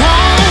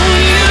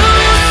 Won't you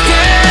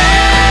stay?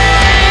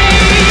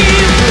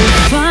 We'll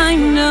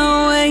find our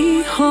way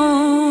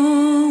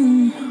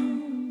home.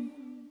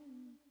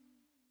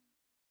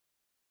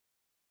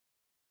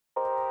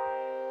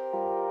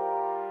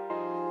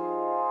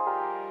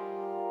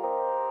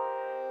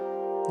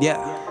 Yeah.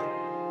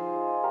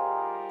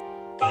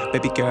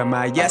 Baby girl,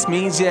 my yes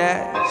means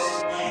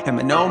yes, and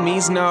my no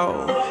means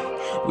no.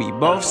 We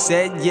both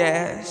said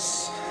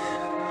yes.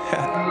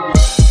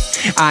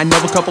 I know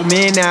a couple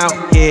men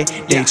out here,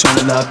 they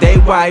tryna love they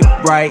wife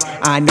right.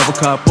 I know a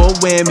couple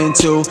women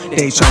too,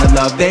 they tryna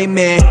love they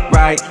men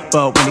right.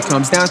 But when it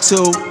comes down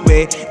to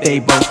it, they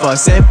both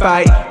fuss and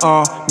fight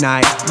all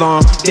night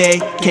long. They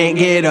can't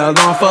get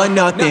along for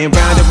nothing.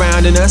 Round and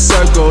round in a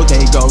circle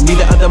they go.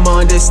 Neither of them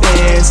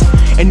understands,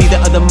 and neither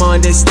of them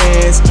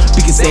understands,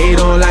 because they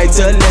don't like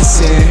to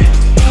listen.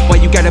 Why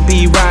you gotta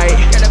be right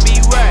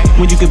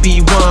when you could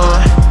be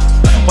one?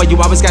 Why you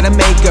always gotta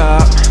make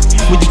up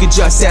when you could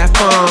just have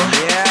fun?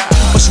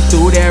 But she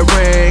threw that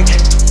ring,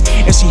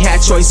 and she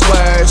had choice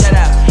words.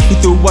 He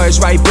threw words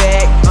right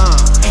back.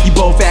 You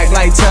both act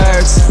like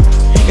turds.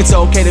 It's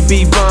okay to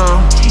be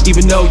wrong,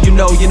 even though you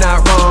know you're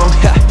not wrong.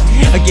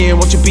 Again,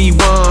 won't you be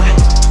one?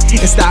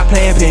 and stop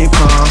playing ping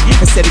pong.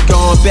 Instead of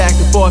going back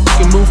and forth,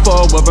 you can move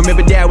forward.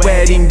 Remember that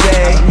wedding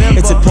day.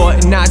 It's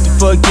important not to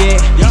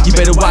forget. You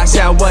better watch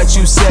out what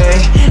you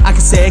say. I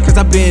can say it cause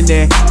I've been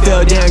there.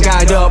 Fell down,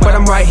 got up, but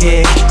I'm right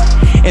here.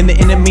 And the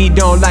enemy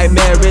don't like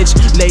marriage.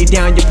 Lay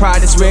down your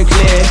pride, it's real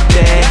clear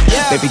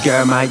that baby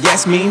girl, my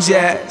yes means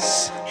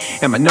yes,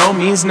 and my no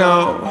means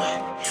no.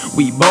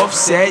 We both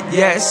said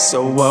yes,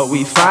 so what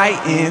we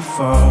fighting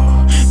for?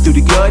 Through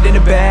the good and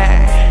the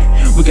bad,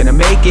 we're gonna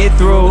make it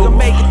through.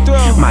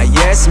 My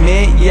yes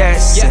meant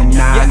yes, and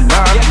I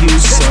love you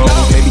so.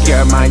 Baby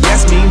girl, my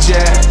yes means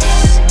yes,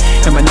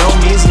 and my no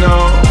means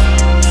no.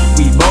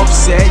 We both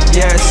said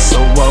yes, so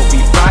what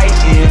we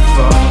fighting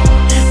for?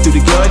 Through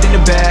the good and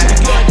the bad,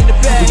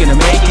 we're gonna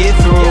make it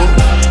through.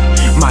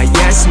 My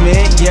yes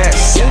meant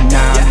yes, and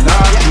I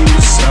love you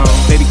so.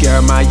 Baby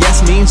girl, my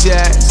yes means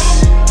yes.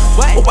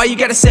 But why you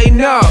gotta say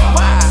no?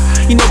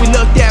 You know we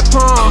looked at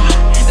porn.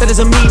 That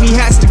doesn't mean he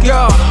has to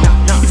go.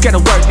 You've gotta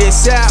work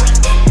this out.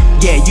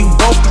 Yeah, you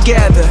both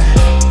together.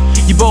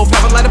 You both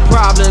have a lot of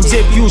problems.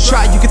 If you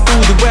try, you can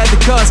through the weather.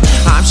 Cause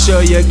I'm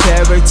sure your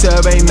character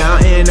ain't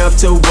mounting up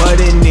to what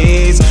it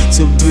needs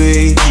to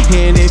be.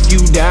 And if you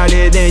doubt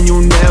it, then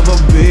you'll never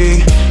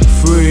be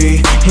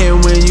free.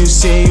 And when you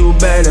sin, you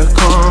better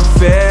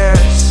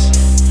confess.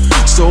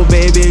 So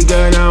baby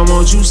girl, I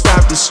want you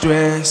stop the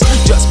stress.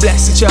 Just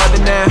bless each other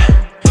now.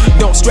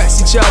 Don't stress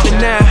each other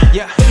now.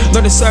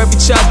 Learn to serve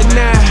each other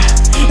now.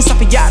 It's time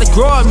for y'all to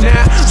grow up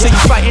now. So you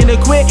fighting to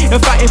quit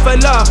and fighting for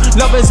love.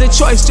 Love is a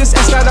choice, just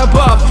ask God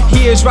above.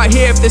 He is right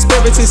here if the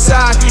spirit's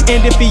inside.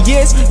 And if he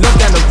is, love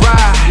down the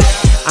ride.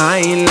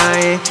 I ain't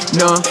lying,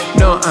 no,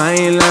 I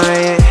ain't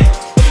lying.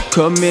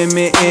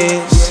 Commitment's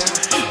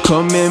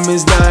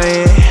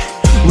dying.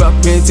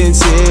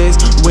 Repentance is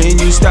when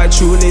you start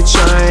truly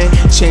trying,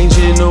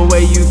 changing the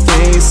way you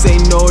think. Say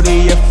no to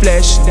your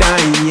flesh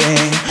dying,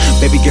 yeah.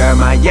 Baby girl,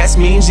 my yes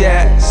means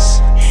yes,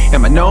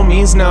 and my no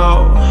means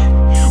no.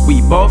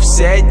 We both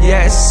said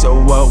yes, so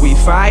what we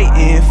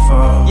fighting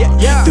for?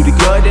 Through the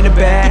good and the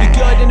bad,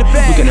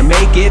 we're gonna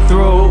make it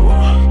through.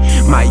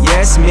 My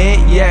yes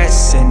meant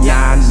yes, and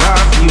I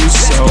love you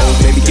so.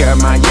 Baby girl,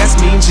 my yes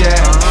means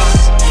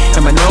yes,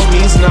 and my no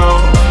means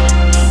no.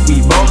 We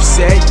both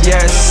said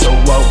yes, so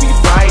what we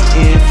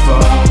fighting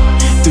for?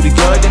 Through the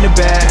good and the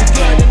bad,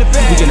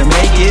 we're gonna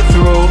make it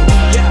through.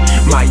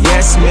 My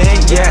yes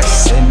meant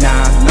yes, and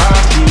I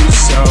love you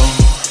so.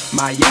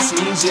 My yes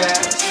means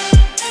yes,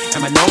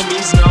 and my no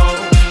means no.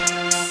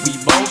 We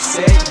both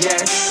said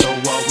yes, so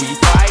what we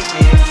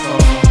fighting for?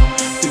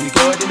 Through the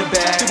good and the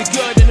bad, we're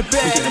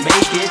gonna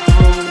make it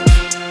through.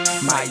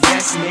 My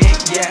yes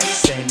meant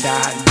yes, and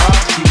I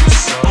love you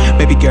so.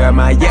 Baby girl,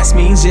 my yes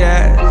means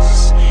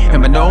yes,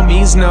 and my no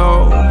means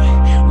no.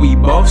 We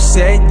both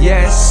said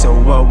yes, so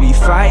what we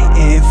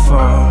fighting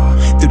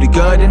for? Through the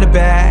good and the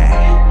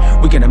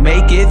bad, we're gonna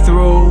make it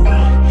through.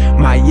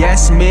 My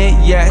yes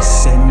meant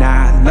yes, and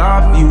I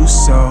love you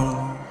so.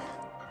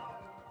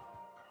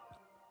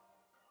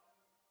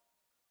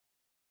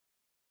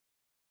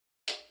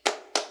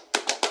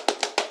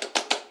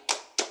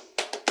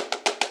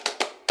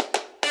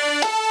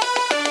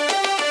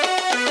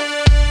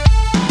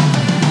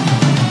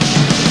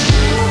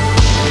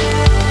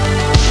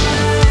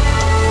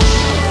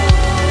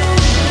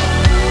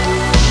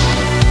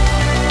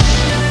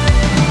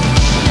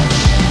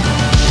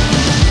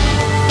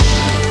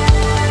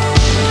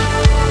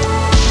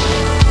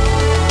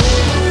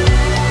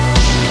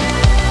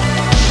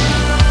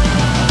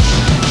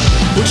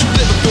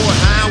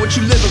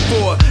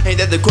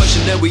 The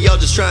question that we all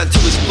just trying to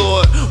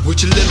explore.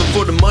 What you living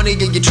for, the money,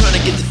 and you're trying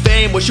to get the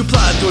fame? What you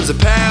plotting towards the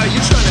power?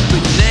 You trying to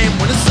put your name?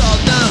 When it's all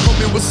done,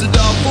 homie, what's it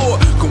all for?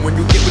 Cause when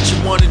you get what you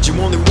wanted, you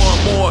only want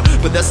more.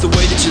 But that's the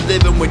way that you're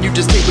living. When you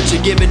just take what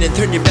you're given and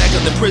turn your back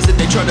on the prison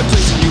they try to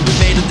place on you. We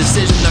made a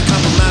decision, not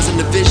compromising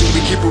the vision.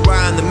 We keep our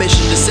eye on the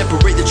mission to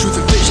separate the truth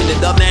and fiction.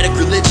 And dogmatic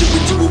religion,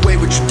 we do away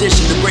with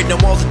tradition to break down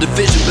walls of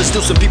division. But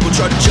still some people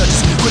try to judge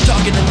us. Quit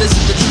talking and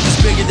listen, the truth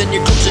is bigger than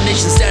your culture,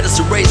 nation, status,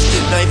 or race.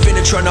 Now I ain't finna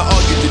trying to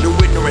argue through the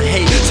ignorant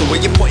hate. So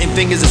when you're pointing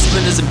fingers and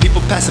splinters and people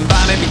passing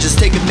by, maybe just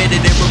take a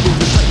minute and remove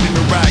the pipe and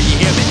ride, you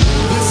hear me?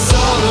 It's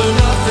all or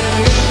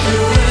nothing if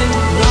you win,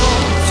 no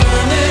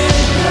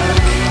turning back.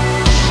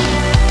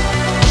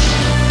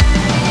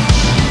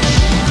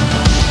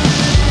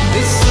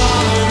 It's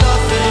all or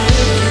nothing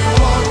if you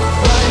walk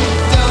right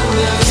down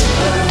this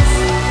path.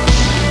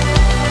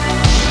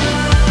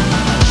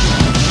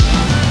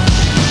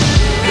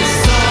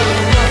 It's all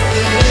or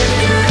nothing if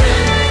you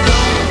win,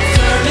 no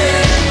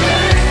turning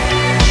back.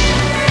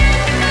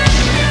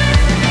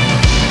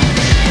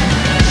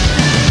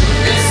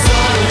 It's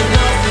all or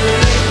nothing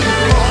if you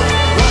walk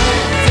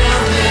right down.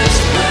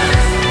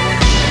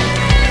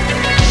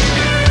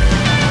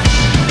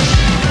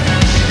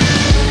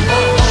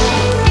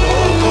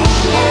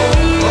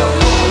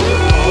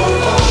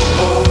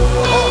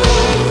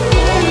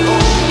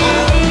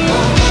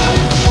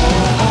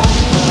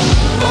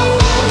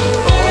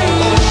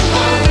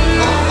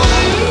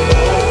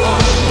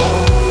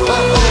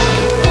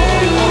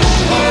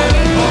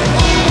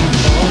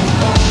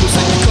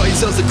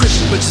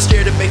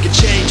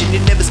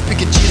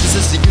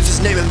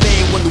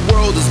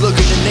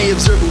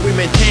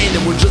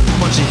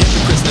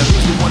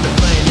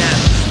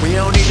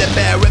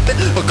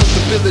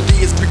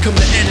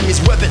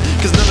 enemy's weapon,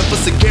 cause none of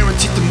us are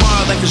guaranteed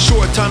tomorrow. Life is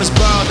short, time is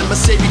borrowed, and my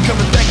savior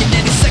coming back in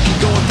any second,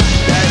 going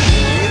back.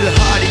 You're either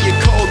hot or you're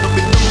cold, don't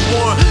be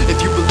lukewarm. If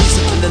you believe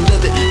something, then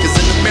live it, cause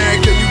in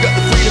America you got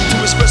the freedom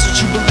to express what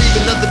you believe,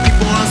 and other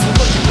people aren't so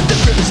lucky with their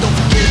privilege, don't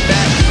forget it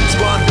back. That's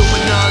why I'm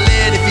going all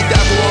in. If he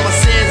died for all my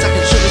sins, I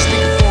can surely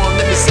speak for him,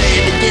 let me say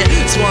it again.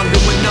 That's why I'm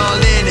going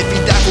all in. If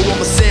he died for all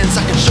my sins,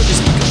 I can surely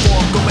speak for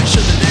him, go make sure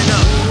that they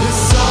know.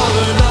 It's all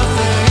or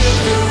nothing if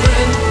you're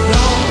in,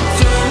 no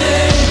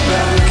turning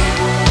back.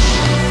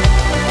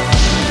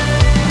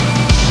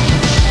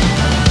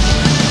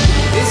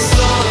 It's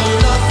all or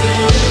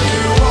nothing if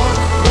you walk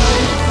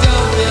right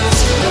down this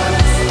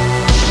path.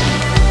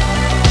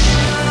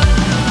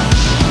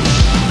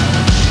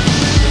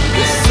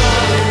 It's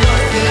all or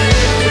nothing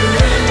if you're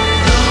in,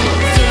 no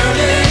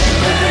turning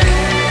back.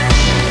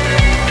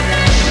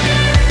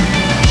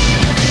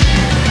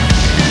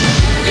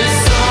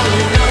 It's all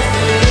or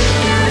nothing if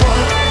you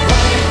walk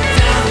right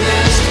down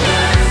this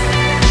path.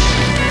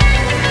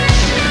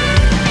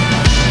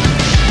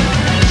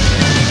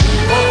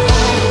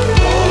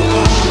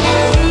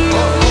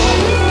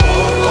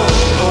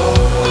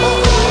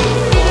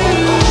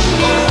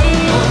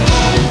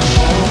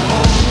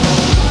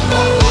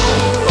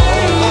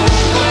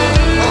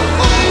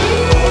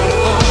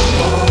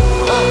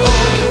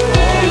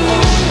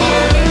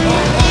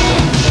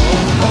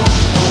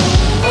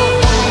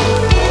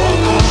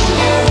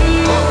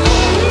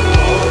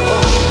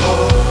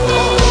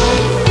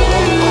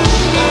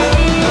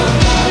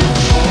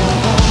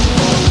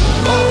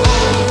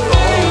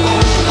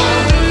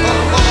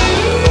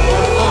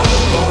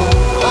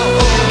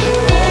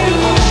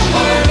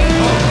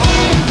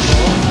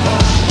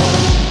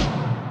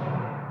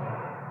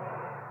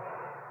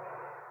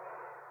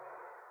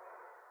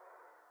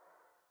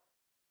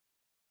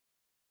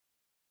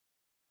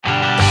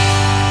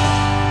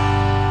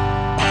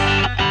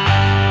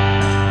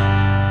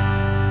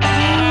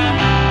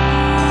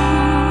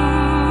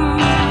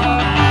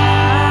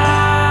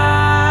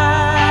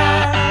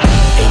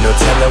 Ain't no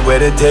telling where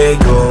the day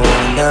go,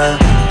 nah.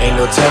 Ain't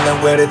no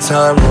telling where the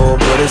time roll,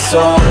 but it's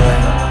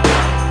alright.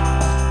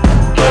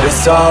 But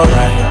it's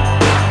alright.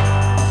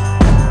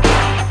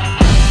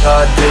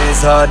 Hard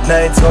days, hard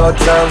nights, hard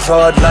times,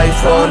 hard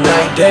life all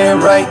night.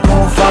 Damn right,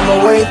 gon' find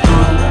my way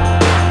through.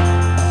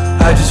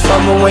 I just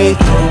find my way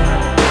through,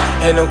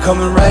 and I'm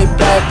coming right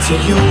back to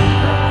you.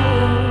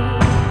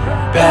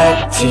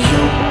 Back to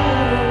you.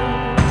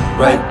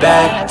 Right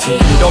back to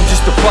you. I'm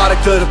just a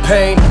product of the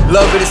pain.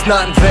 Love it, it's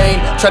not in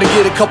vain. Try to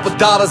get a couple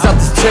dollars out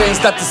this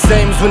change. Not the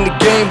same as when the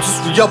game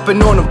just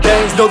re-upping on them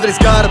things. Know that it's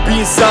gotta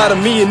be inside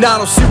of me, and I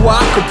don't see why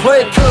I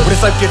complain. When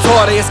this life gets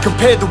harder as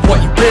compared to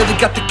what you barely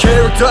got the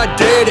character I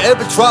dare to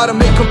ever try to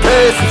make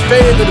comparisons.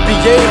 Fair to be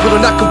able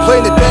to not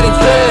complain that ain't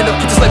fair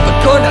enough. Put this life a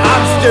gun,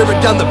 I'm staring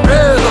down the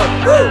barrel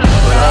of.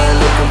 But I ain't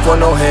looking for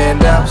no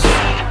handouts.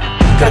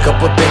 Got a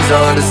couple things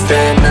I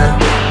understand now.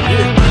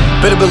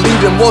 Better believe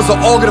them walls are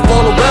all gonna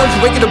fall around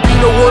you. Ain't gonna be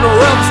no one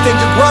around to stand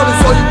your ground.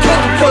 It's all you can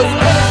do, cause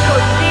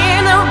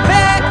In the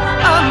back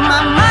of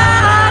my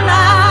mind,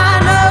 I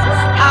know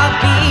I'll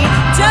be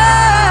just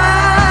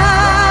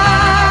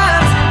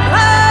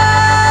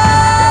fine.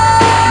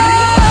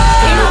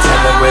 ain't no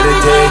telling where the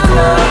day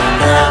go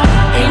now.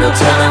 Ain't no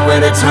telling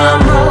where the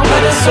time roll, but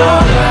it's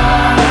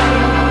alright.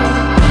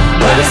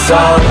 But it's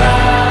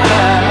alright.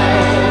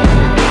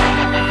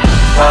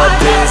 Hard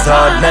days,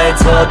 hard nights,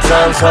 hard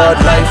times, hard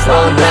life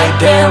all night.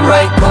 Damn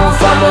right, gon'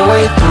 find my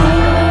way through.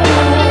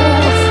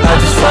 I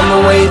just find my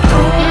way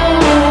through,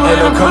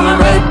 and I'm coming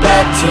right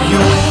back to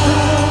you.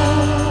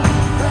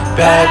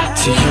 Back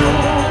to you.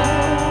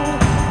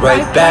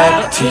 Right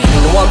back to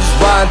you. I'm just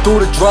riding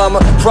through the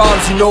drama.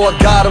 Problems, you know I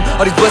got them.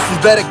 All these blessings,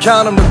 better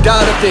count them. No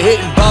doubt if they're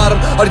hitting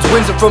bottom. All these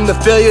wins are from the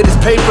failure. This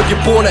paper, get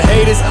born to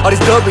haters. All these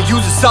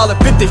W's are solid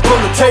fit, they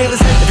from the tailors.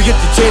 If you get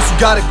the chance, you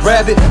gotta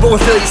grab it. But when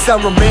failure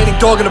sound romantic,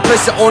 dogging the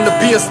pressure on the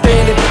be a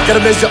standing.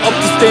 Gotta measure up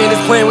the standards.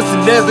 Playing with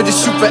the never to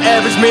shoot for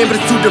average, man, but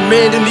it's too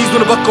demanding. These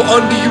wanna buckle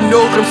under, you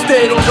know that I'm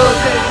standing.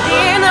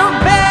 In the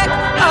back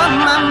of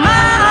my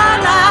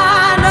mind,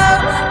 I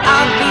know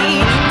I'll be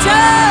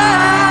just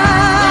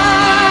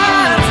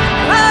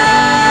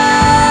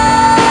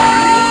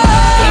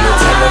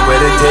where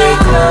the day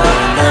go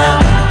now.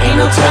 Ain't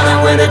no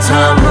telling where the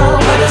time roll,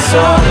 but it's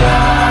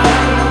alright.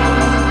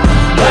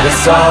 But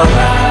it's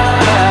alright.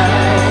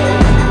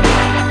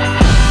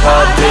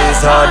 Hard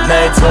days, hard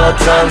nights, hard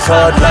times,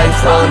 hard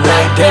life all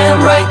night.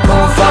 Damn right,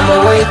 gon' find my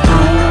way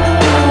through.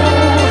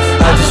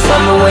 I just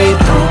find my way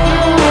through,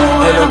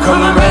 and I'm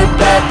coming right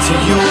back to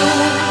you.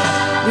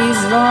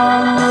 These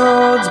long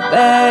roads,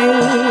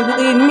 babe,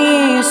 lead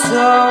me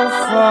so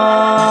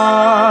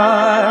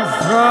far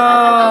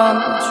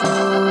from the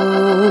truth.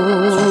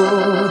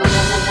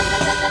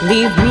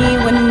 Leave me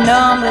with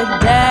numbered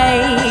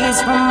days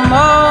from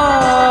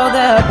all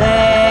the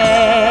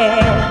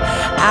bad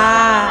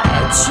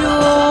I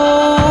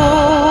choose.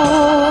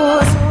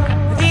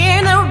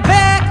 In the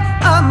back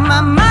of my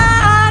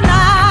mind,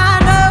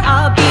 I know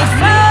I'll be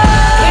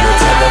fine. Ain't no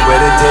telling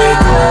where the day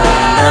go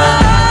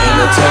now. Ain't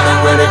no telling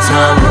where the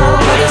time roll,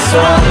 but it's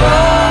alright.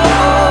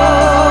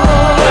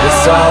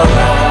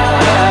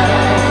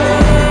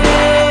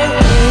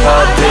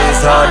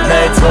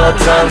 hard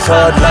times,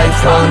 hard life,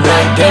 hard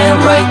night. Damn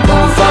right,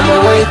 gon' find my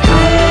way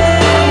through.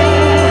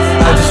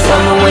 I just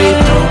find my way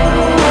through,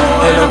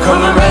 and I'm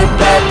coming right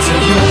back to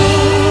you.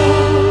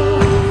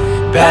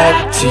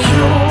 Back to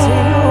you.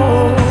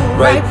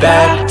 Right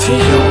back to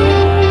you.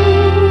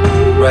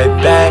 Right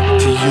back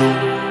to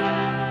you.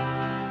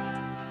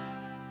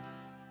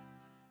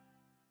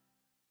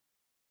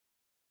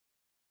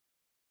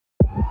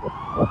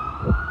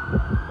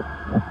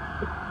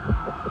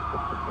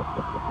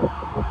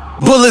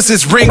 Bullets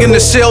is ringing, the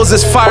shells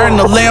is firing,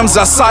 the lambs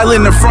are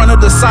silent in front of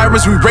the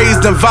sirens. We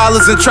raised in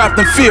violence and trapped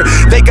in fear.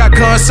 They got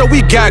guns, so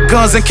we got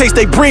guns in case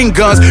they bring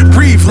guns.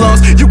 Breathe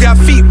lungs, you got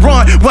feet,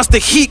 run once the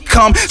heat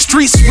come.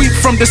 Street sweep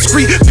from the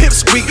street, pip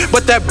squeak,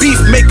 but that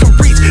beef make him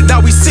reach. Now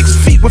we 6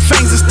 feet with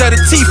fangs instead of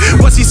teeth.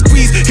 Once he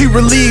squeeze, he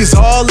relieves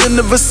all in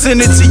the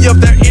vicinity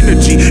of their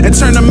energy and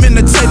turn them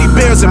into teddy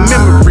bears and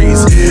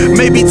memories.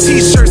 Maybe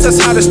t-shirts, that's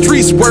how the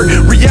streets work.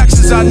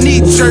 Reactions I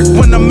need jerk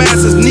when the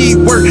masses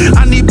need work.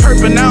 I need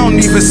purpose and I don't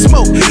even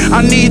smoke.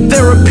 I need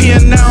therapy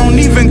and I don't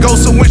even go.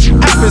 So when shit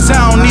happens,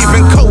 I don't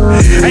even cope.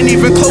 Ain't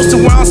even close to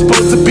where I'm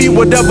supposed to be.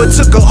 Whatever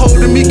took a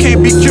hold of me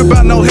can't be cured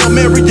by no Hail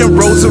Mary and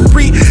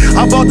Rosary.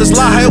 I bought this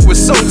lie, how it was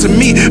sold to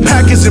me.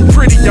 Packaging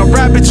pretty, young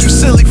rabbit, you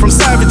silly from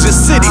Savage's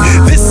City.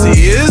 This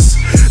is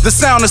the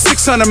sound of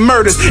 600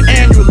 murders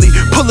annually.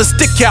 Pull a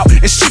stick out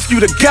and shift you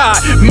to God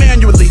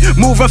manually.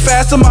 Moving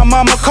faster, my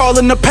mama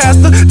calling the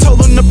pastor.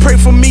 Told him to pray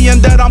for me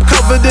and that I'm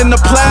covered in the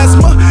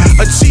plasma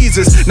of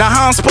Jesus. Now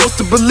how I'm supposed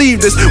to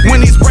believe this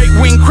when these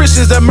right-wing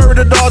Christians that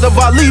murdered all of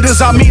our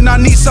leaders? I mean I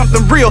need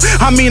something real,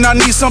 I mean I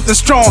need something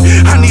strong.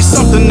 I need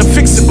something to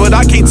fix it, but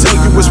I can't tell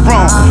you what's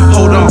wrong.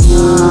 Hold on.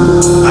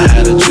 I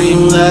had a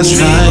dream last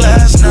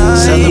night.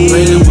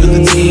 Celebrated with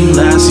the team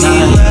last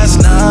night.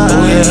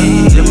 Oh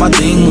yeah, did my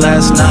thing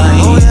last night.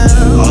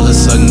 All of a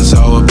sudden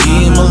saw a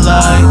beam of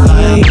light.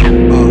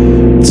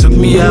 Took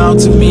me out,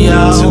 took me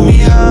out, took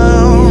me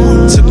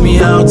out, took me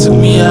out, took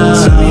me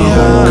out.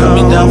 Cut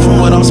me down from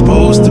what I'm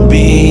supposed to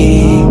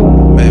be,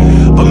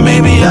 but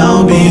maybe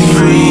I'll be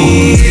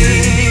free.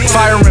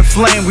 Fire and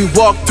flame, we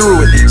walk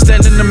through it.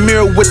 Stand in the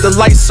mirror with the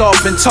lights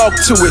off and talk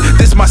to it.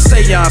 This my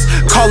seance,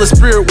 call it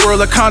spirit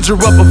world, I conjure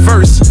up a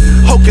verse.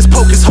 Hocus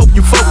pocus, hope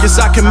you focus,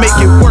 I can make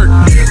it work.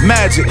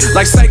 Magic,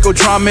 like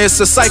psychodrama, it's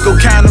a cycle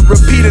kind of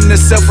repeating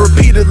itself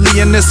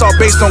repeatedly. And it's all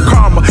based on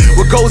karma.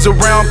 What goes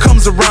around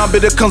comes around,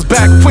 but it comes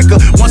back quicker.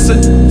 Once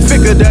a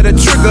figure that a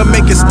trigger,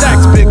 make it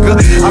stacks bigger.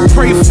 I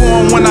pray for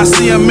him when I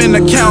see him in the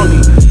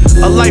county.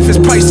 A life is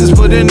priceless,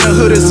 but in the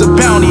hood it's a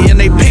bounty. And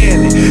they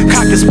paying it,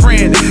 cock is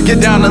spraying it,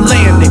 get down and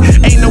land it.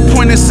 Ain't no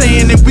point in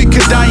saying it, we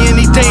could die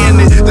any day in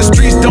it. The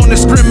streets don't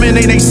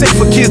discriminate, ain't safe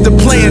for kids to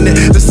play in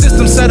it. The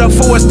system set up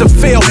for us to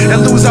fail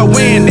and lose our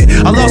way in it.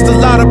 I lost a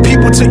lot of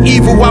people to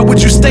evil, why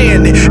would you stay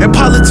in it? And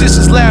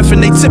politicians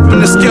laughing, they tipping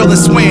the scale and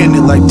swaying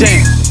it like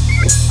damn.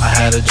 I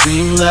had a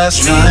dream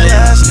last night.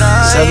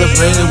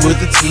 Celebrated with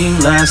the team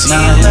last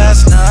night.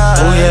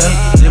 Oh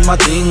yeah, did my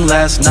thing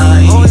last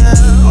night.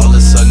 All of a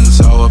sudden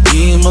saw a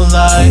beam of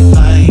light.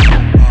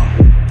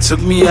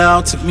 Took me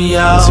out, took me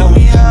out, took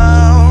me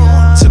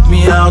out, took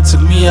me out,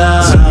 took me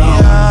out.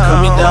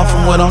 Cut me down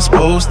from what I'm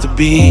supposed to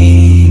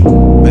be,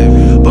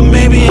 but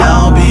maybe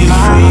I'll be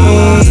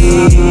free.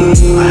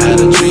 I had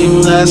a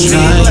dream last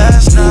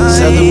night.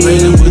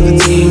 Celebrated with the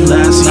team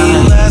last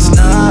night.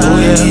 Oh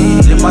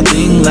yeah, did my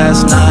thing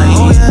last night.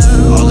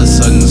 All of a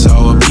sudden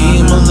saw a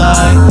beam of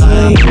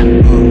light.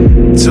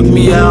 Took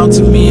me out,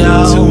 took me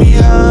out, took me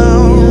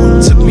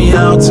out, took me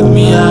out, took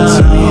me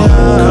out.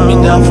 Cut me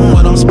down from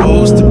what I'm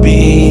supposed to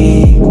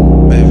be,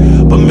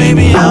 but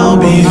maybe I'll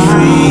be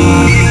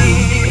free.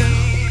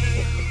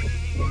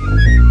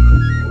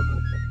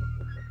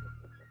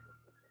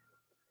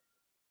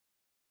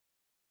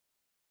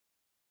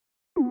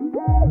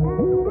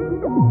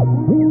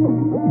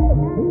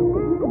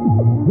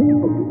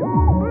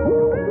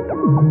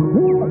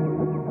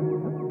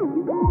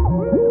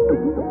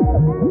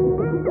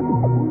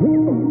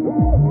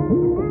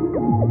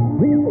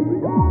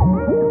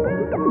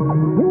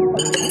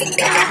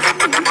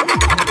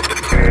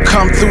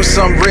 Come through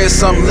some red,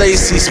 some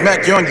lacy,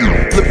 smack you on you,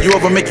 flip you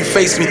over, make you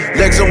face me.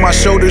 Legs on my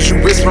shoulders, you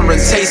whispering,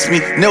 taste me.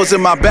 Nails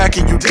in my back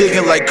and you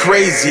digging like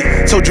crazy.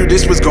 Told you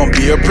this was gonna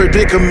be a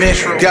predicament.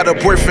 Got a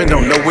boyfriend,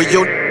 don't know where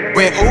your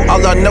went.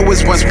 All I know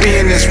is once we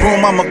in this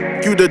room, I'ma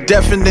you to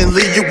death and then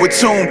leave you a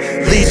tomb.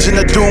 Legion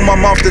of doom,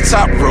 I'm off the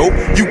top rope.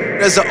 You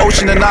as an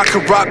ocean and I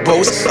could rock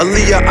boats.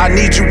 Aaliyah, I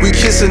need you, we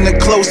kissing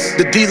it close.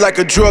 The D like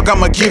a drug,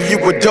 I'ma give you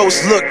a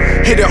dose. Look,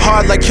 hit it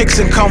hard like kicks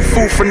and kung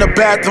fu. From the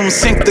bathroom,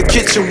 sink the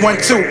kitchen, 1,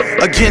 2.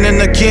 Again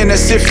and again,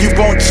 as if you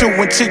want to.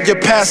 Until you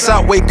pass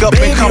out, wake up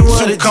and come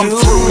through, come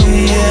through.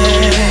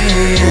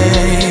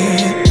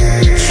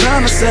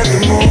 Trying to set the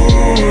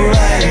mood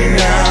right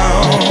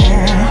now.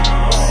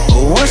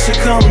 Once you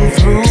come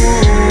through,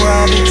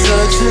 I'll be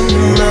touching,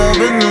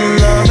 loving,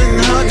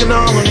 hugging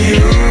all of you,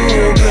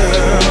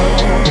 girl.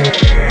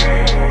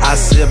 I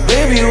said,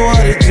 baby,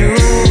 what it do,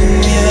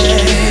 yeah.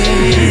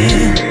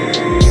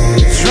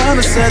 Trying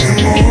to set the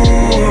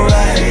mood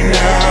right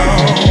now.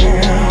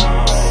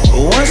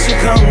 Once you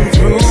come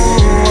through,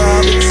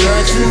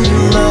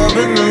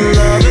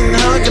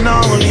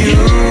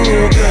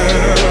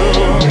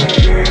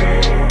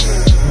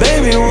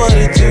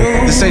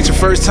 ain't your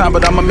first time,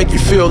 but I'ma make you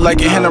feel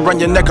like it. Hand around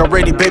your neck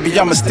already, baby,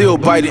 I'ma still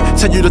bite it.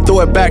 Tell you to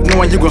throw it back,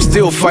 knowing you gon'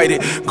 still fight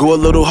it. Go a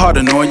little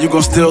harder, knowing you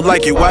gon' still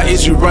like it. Why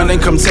is you running?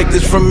 Come take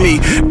this from me.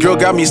 Girl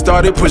got me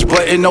started, push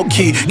button, no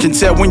key. Can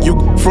tell when you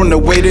from the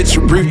way that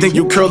you breathe, then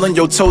you curling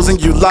your toes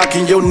and you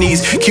locking your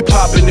knees. Keep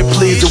popping it,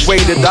 please, the way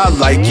that I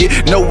like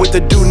it. Know what to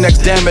do next,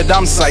 damn it,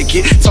 I'm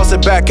psychic. Toss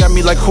it back at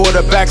me like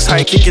quarterbacks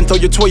high kick. And throw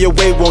your toy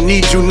away, won't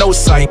need you, no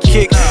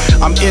sidekick.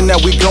 I'm in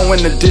that, we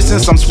going the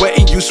distance. I'm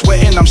sweating, you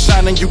sweating, I'm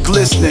shining, you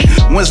glistening.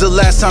 When's the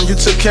last time you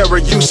took care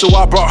of you? So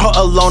I brought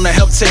her along to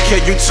help take care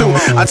of you too.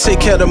 I take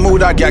care of the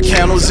mood, I got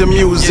candles and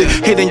music.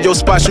 Hitting your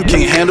spots you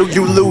can't handle,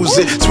 you lose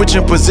it.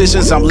 Switching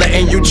positions, I'm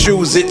letting you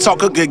choose it.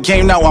 Talk a good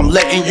game, now I'm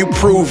letting you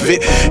prove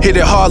it. Hit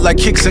it hard like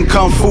kicks and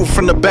kung fu.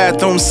 From the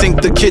bathroom,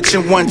 sink the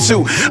kitchen, 1,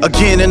 2.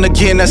 Again and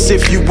again, that's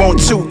if you want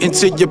to.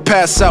 Until you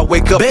pass out,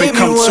 wake up, baby, and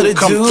come to,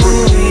 come through.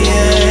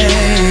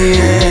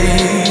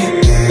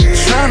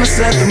 Trying to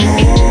set the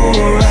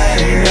mood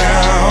right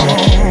now.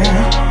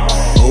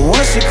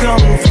 Once you're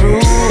coming through,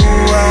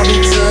 I'll be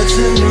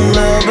touching and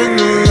loving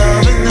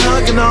and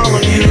hugging all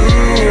of you,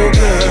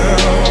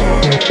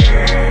 girl.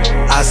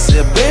 I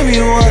said, baby,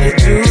 what it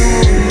do,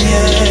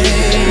 yeah.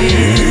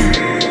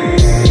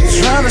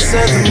 Trying to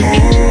set the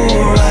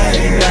mood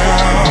right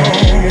now.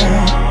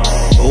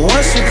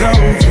 Once you're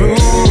coming through,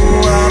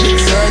 I'll be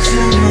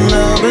touching and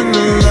loving,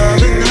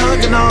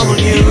 hugging all of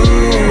you,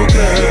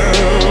 girl.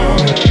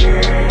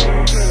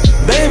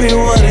 Baby,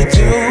 what it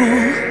do?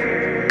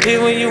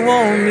 Here when you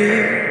want me,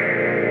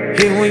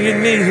 here when you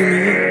need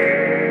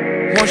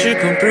me. Once you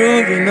come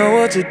through, you know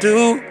what to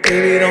do.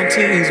 Baby, don't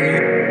tease me.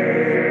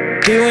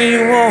 Here when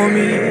you want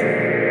me,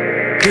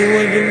 here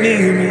when you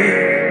need me.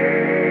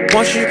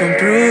 Once you come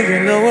through, you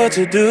know what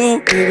to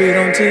do. Baby,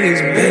 don't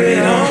tease me. Baby,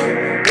 don't.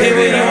 Here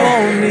when you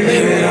want me,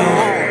 baby,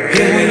 don't.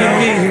 Here when you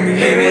need me,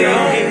 baby,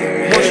 don't.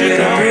 Once you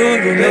come through,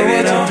 you know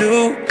what to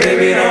do.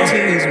 Baby, don't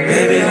tease me.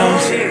 Baby,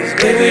 don't.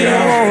 Baby, you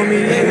want me,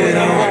 baby,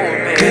 don't.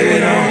 Baby,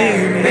 don't need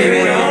me,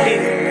 baby,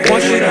 don't.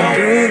 Once you come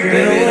through, you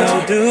know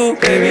what to do.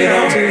 Baby,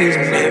 don't tease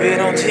me. Baby,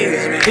 don't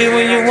tease me. Here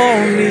when you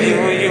want me,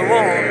 here when you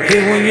want me,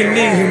 here when you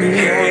need me,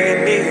 here when you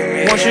need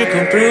me. Once you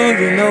come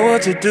through, you know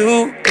what to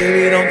do.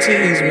 Baby, don't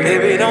tease me.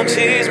 Baby, don't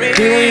tease me.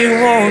 Here when you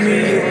want me,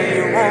 here when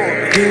you want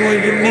me, here when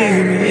you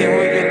need me, here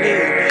when you need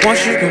me.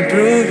 Once you come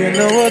through, you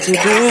know what to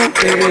do.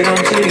 Baby,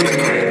 don't tease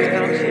me.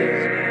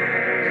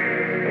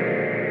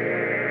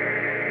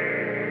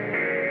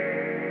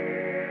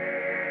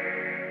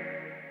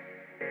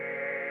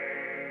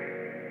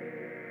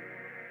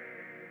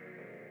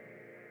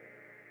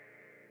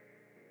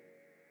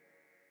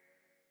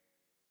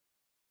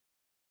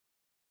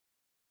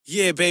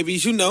 Yeah, baby,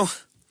 you know,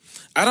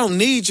 I don't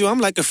need you. I'm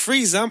like a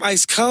freezer. I'm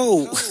ice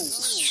cold.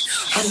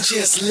 I'm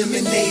just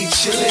lemonade,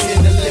 chillin'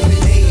 in a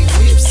lemonade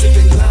whip,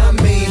 sippin'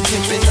 limeade,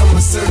 pimpin'. I'm a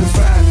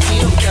certified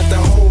pimp. Got the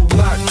whole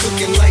block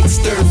cooking like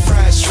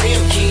stir-fried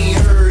shrimp. You ain't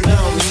heard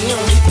on me.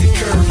 Don't hit the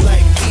curve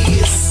like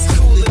this.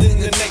 Cooler than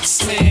the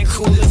next man,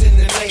 cooler than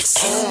the next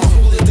song.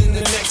 Cooler than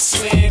the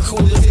next man,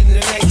 cooler than the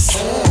next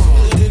song.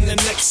 Cooler than the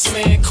next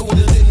man, cooler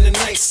than the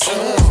next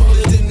song.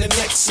 Cooler than the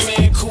next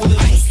man, cooler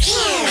than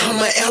I'm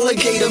an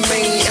alligator,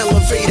 main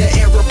elevator,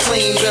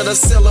 aeroplane. Better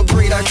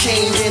celebrate, I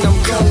came and I'm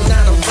gone.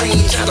 Out of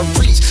range, out of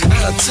reach,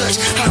 out of touch.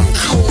 I'm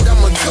cold,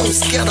 I'm a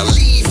ghost. Gotta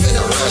leave in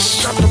a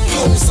rush. Drop the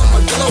pose, I'm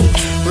a glow.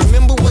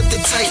 Remember what the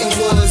Titan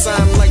was?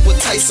 I'm like what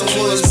Tyson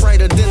was.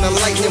 Brighter than a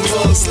lightning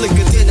bug,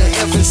 slicker than an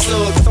effing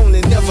slug. Thrown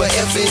it, never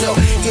effing up.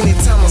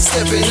 Anytime I'm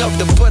stepping up,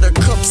 the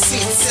buttercup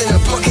seats in a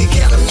bucket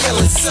got them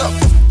yelling, sup,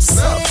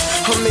 sup.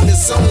 I'm in the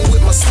zone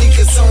with my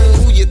sneakers on.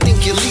 Who you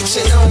think you're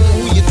leeching on?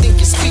 Who you think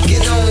you're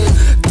speaking on?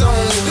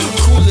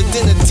 Cooler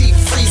than a deep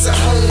freezer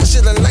home.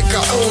 Chillin' like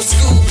an old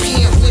school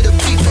pen with a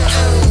beeper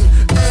on.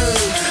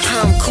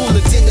 I'm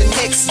cooler than the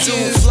next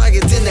dude.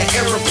 Flyer than an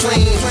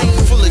aeroplane,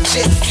 full of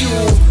jet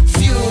fuel.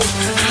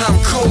 I'm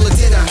colder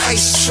than an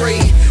ice tray.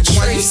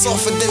 Why you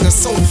softer than a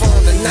sofa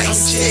on a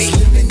nice day?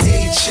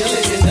 Lemonade,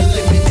 chillin' in a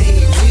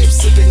lemonade whip,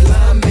 sippin'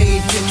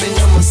 limeade, pimpin'.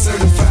 I'm a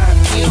certified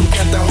pimp.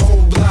 Got the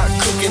whole block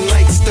cooking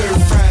like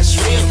stir-fried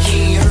shrimp. You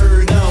ain't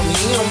heard on me.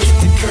 Don't hit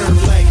the curve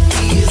like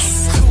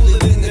this.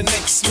 The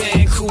next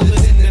man, cooler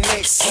than the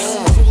next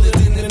song. Cooler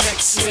than the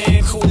next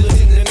man, cooler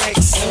than the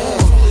next song.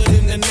 Cooler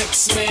than the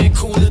next man,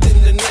 cooler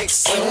than the next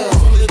song.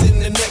 Cooler than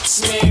the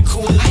next man,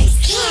 cooler.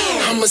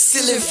 I'm a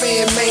ceiling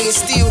fan, man,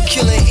 still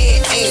killing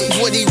and ain't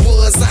what he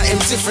was. I am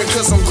different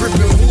cause I'm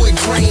gripping wood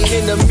grain.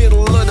 In the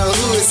middle of the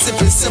hood,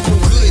 sipping simple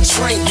good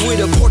drink. With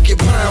a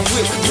porcupine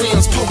whip,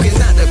 rims poking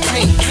out the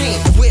paint.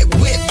 Wet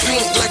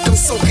paint like I'm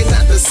soaking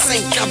out the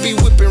sink. I be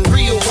whipping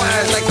real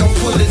wide like I'm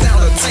pulling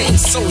out a tank.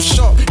 So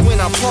sharp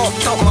when I park,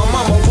 thought my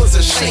mama was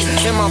a shank.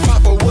 And my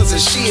papa was a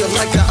shield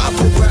like an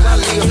opera where I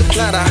live.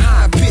 Lot of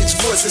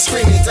high-pitched voices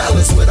screaming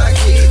dollars what I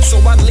get.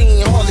 So I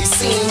lean hardly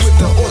seen with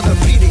the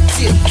orthopedic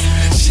tip.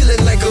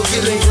 Chillin' like a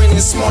villain, grinning,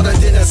 smiling. smarter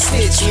than a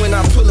snitch. When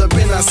I pull up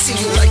and I see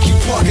you like you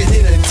parking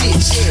in a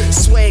ditch.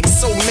 Swag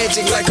so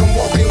magic like I'm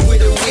walking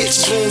with a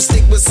witch.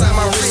 Broomstick beside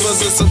my wrist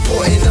was a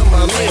supporting of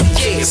my limb.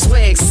 Yeah,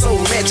 swag so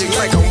magic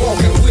like I'm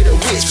walking with a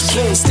witch.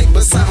 Broomstick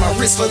beside my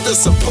wrist for the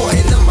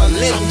supporting of my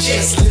limb.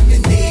 Just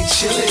lemonade,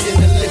 chillin' in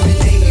a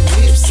lemonade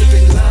whip,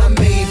 sippin'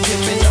 limeade,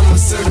 pimpin'. I'm a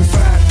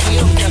certified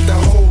pimp. Got the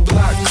whole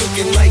block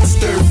cooking like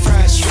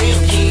stir-fried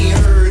shrimp. You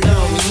ain't heard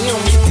of me, you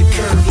don't get the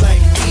curve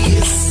like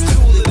this.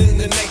 Cooler than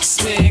the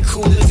next man,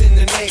 cooler than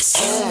the next.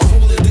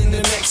 Cooler than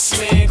the next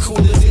man,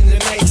 cooler than the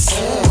next.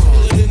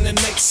 Cooler than the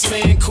next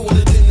man,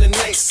 cooler than the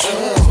next.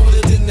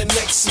 Cooler than the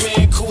next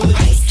man, cooler.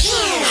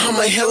 I'm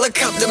a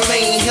helicopter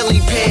main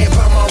helipad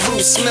by my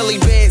roots. Smelly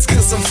bags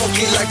cause I'm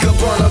funky like a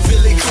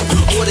Bonneville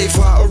coupe. Or they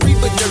fire a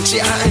Reba dirt,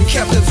 yeah, I am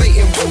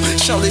captivating, bro.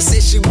 Shawty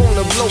said she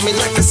wanna blow me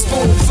like a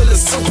spoon full of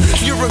soup.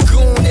 You're a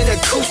goon in a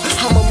coupe,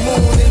 I'm a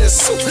moon in a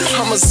soup.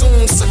 I'm a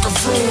zoom, sucker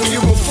froom,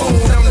 you're a fool,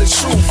 I'm the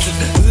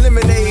truth.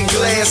 Lemonade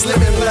glass,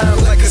 lemon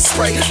lime like a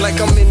Sprite. Like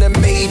I'm in a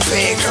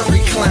Maybach, I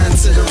recline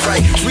to the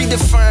right.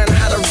 Redefine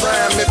how to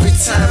rhyme every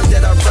time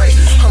that I write.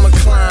 I'ma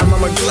climb,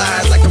 I'ma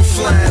glide like I'm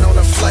flying on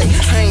a flight.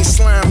 I ain't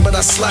slime, but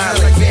I slide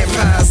like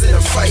vampires in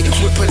a fight.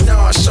 With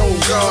panache on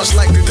gosh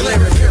like a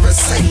glaring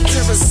parasite.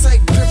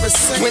 Parasite,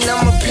 parasite. When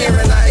I'm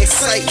appearing, I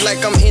excite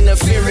like I'm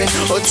interfering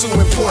or too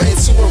important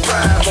to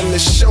arrive. On the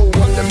show,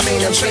 I'm the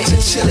main, I'm trying to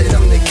chill it,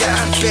 I'm the guy.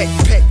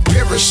 Backpack,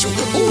 parachute,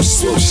 ooh,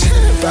 swoosh,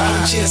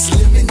 bye. Just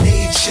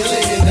lemonade,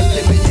 chillin' in a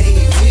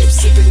lemonade whip,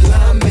 sippin'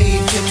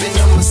 limeade, pimpin'.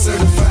 I'm a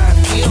certified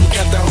pimp.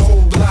 Got the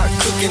whole block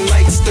cooking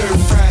like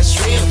stir-fried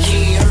shrimp. You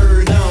ain't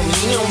heard of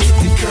me, you don't get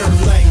the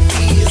curve like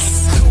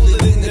this. Cooler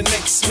than the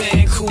next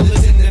man, cooler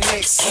than the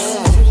next.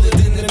 Cooler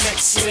than the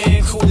next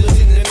man, cooler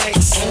than the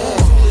next.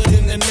 Cooler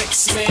than the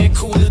next man,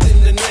 cooler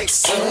than the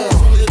next.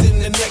 Cooler than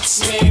the next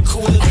man,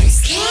 cooler than the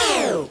next.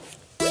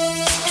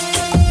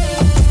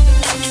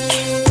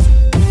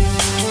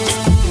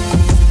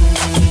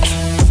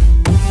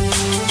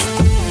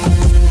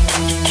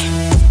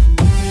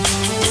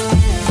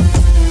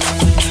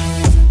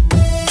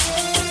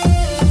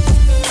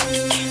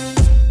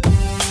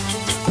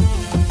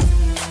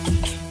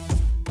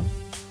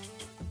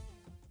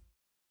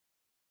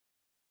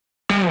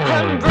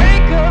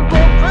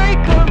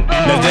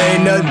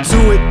 Nothing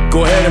to it,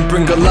 go ahead and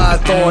bring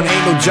Goliath on.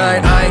 Ain't no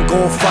giant, I ain't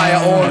gon'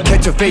 fire on.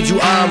 Catch a fade, you,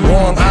 I'm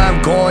wrong,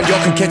 I'm gone. Y'all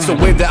can catch the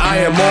wave that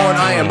I am on.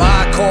 I am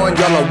icon,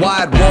 y'all are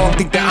wide wrong.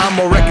 Think that I'm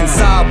a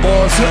reconcile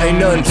bonds,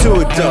 ain't nothing to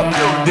it though.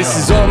 This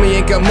is on me,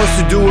 ain't got much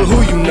to do with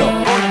who you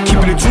know.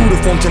 Keeping it true to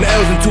form 10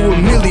 L's into a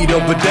milli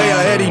though. But they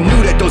already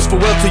knew that those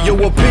farewell to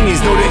your opinions.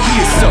 Know that he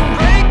is so.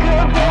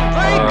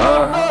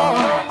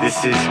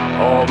 This is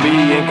all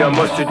me, ain't got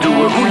much to do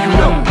with who you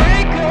know.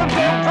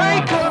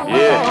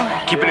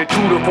 Yeah, keeping it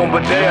true to form,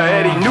 but they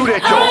already knew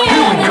that, yo.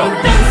 Here we go.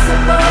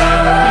 Invincible.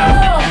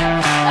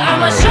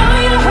 I'ma show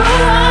you who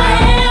I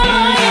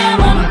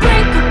am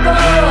unbreakable.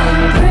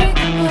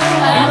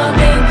 I don't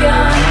think you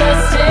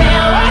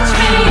understand. Watch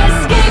me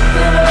escape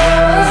it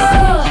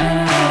all.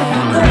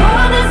 The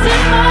world is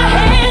in my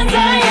hands.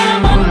 I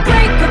am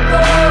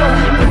unbreakable.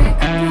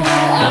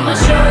 I'ma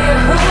show you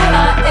who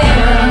I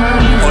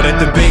am. All that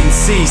debate and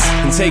cease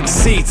and take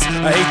seats.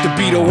 I hate to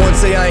be the one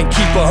say I ain't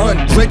keep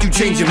 100. Dread you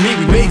changing me,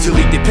 we major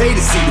league. They pay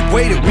to see the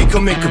way that we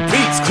come and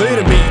compete. It's clear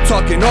to me, you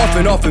talking off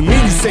and me.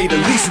 You say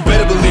the least, you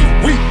better believe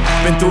we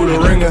been through the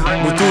ringer,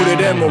 we're through to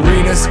them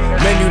arenas.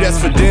 Menu that's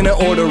for dinner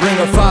or the ring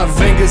of 5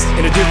 fingers.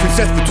 And the difference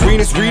that's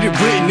between us, read it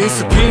written in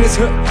subpoenas.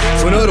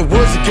 So in other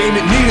words, the game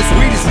that need us,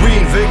 we just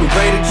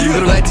reinvigorated.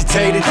 Little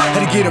agitated, had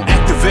to get them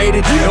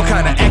activated. No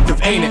kind of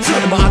active ain't it.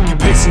 And my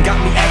occupation got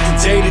me acting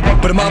jaded,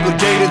 but I'm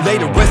obligated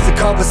later. Rest of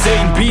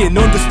conversating, be an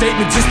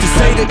understatement just to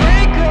say that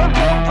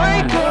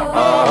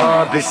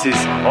this is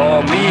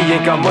all me,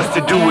 ain't got much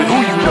to do with who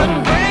you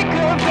know.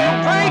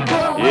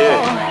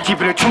 Yeah,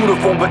 keeping it true to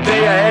form, but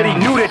they already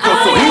knew that though,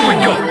 so here we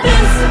go.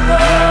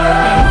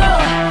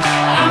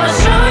 I'ma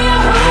show you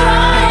who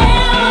I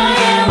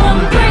am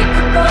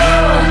unbreakable.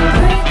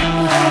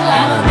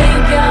 I don't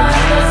think you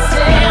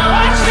understand.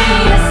 Watch me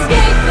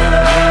escape it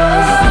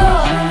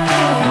all.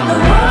 The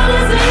world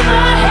is in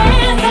my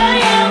hands.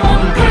 I am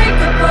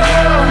unbreakable.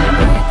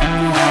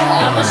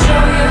 I'ma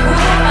show you who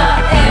I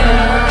am.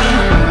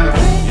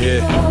 Yeah,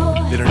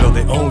 they don't know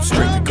their own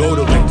strength. To go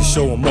to length to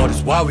show them all.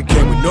 That's why we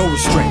came with no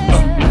restraint.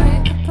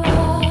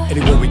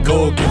 Anywhere we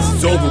go against,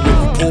 it's over with.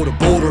 We pull the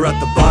boulder out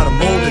the bottom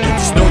mold it. And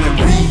just know that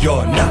we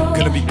are not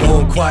gonna be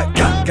going quiet.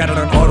 Got it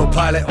on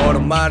autopilot,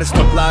 automatic,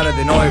 stuck louder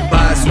than all your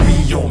bias.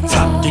 We on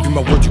top, give you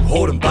my word, you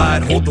hold them by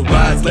it. Hold the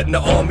rise, letting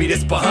the army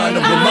that's behind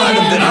them remind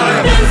them that I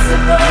am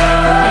invincible.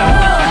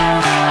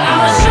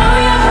 I'ma show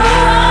you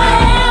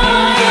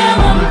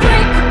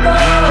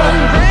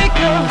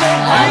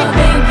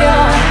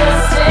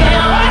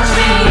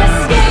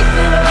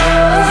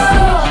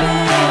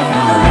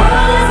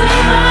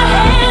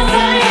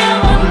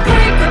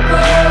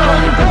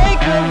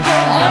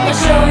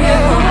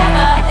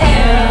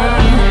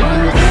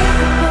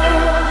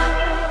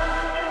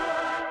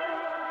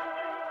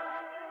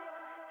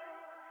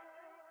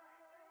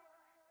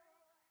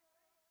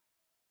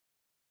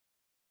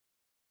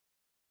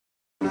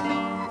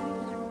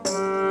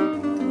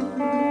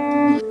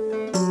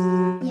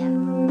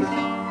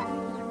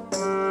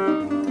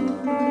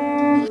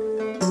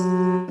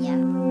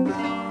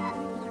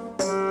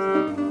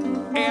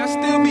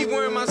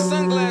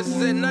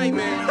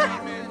nightmare.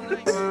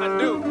 I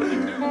do.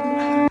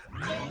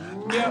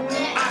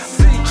 Yeah, I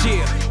see.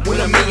 Yeah, when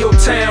I'm in your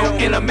town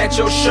and I'm at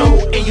your show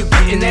and you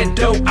getting that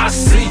dope, I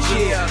see.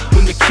 Yeah,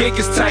 when the kick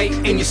is tight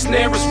and your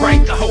snare is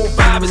right, the whole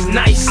vibe is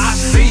nice. I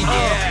see.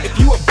 If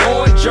you a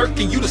born jerk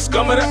and you the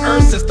scum of the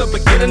earth since the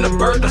beginning of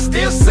birth, I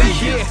still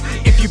see.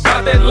 Yeah, if you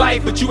bout that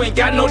life but you ain't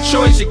got no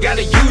choice, you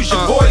gotta use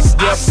your voice.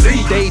 I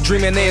see.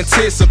 Daydreaming,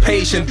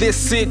 anticipation, this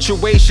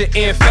situation,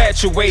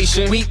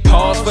 infatuation. We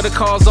pause for the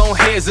cause on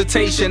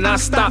hesitation. I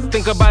stop,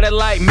 think about it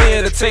like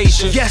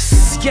meditation.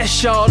 Yes,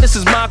 yes, y'all, this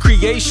is my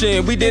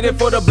creation. We did it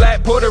for the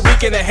black, Puerto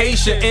Rican, and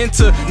Haitian.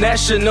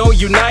 International,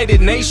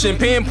 United Nation.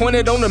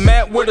 Pinpointed on the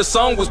map where the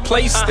song was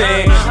placed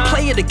in.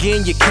 Play it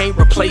again, you can't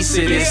replace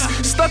it. It's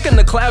stuck in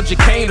the clouds, you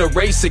can't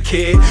erase it,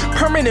 kid.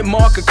 Permanent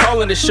marker,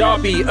 calling it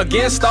Sharpie.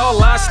 Against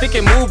all odds, stick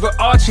and move with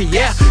Archie,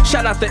 yeah.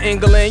 Shout out to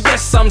England,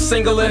 yes, I'm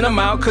singling them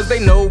out, cause they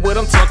know what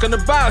I'm talking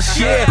about,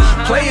 yeah.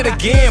 Play it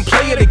again,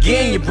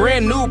 your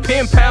brand new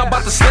pen pal,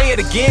 about to slay it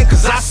again,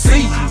 cause I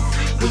see you.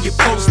 When you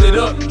post it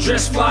up,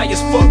 dress fly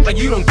as fuck like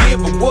you don't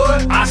give a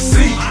what, I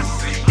see.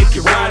 If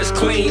your ride is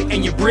clean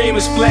and your brim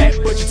is flat,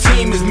 but your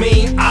team is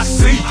mean, I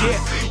see. Yeah.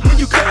 When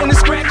you cutting and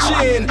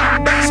scratching,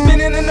 back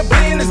spinning and the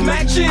blend is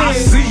matching, I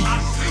see.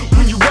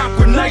 When you rock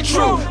with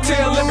nitro,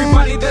 tell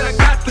everybody that I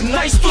got the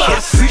nice flow. I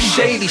see.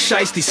 Shady,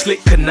 shiesty,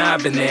 slick,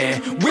 conniving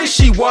in.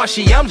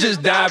 Wishy-washy, I'm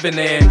just diving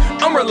in.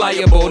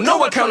 Unreliable,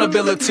 no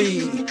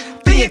accountability.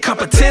 The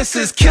incompetence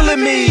is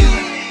killing me.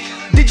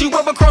 Did you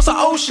ever cross an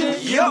ocean?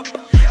 Yup.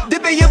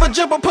 Did they ever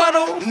jump a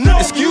puddle? No.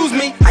 Excuse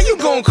me, how you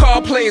gon'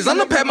 call plays? I'm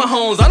the Pat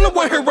Mahomes, I'm the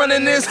one here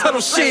running this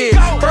huddle shit.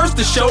 First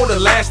to show, the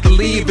last to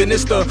leave, and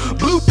it's the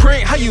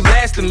blueprint how you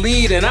last and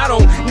lead. And I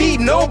don't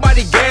need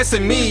nobody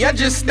gassing me, I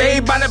just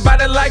stay by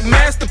the like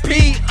Master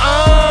P.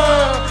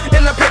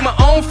 And I pay my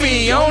own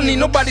fee, I don't need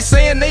nobody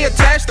saying they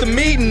attached to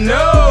me,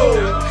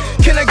 no.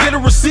 Can I get a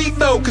receipt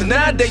though? Cause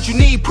nowadays you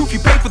need proof you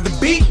pay for the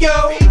beat,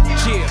 yo.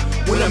 Yeah.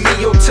 When I'm in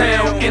your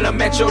town and I'm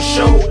at your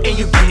show and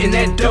you getting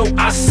that dope,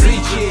 I see.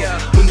 Yeah.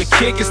 When the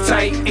kick is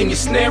tight and your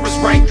snare is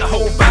right, the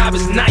whole vibe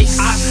is nice.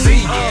 I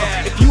see.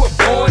 If you a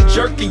born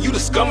jerk and you the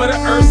scum of the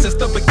earth since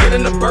the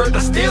beginning of birth, I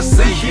still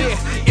see.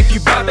 If you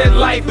bout that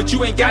life but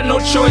you ain't got no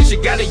choice,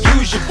 you gotta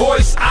use your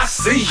voice. I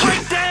see.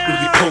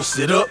 When you post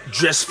it up,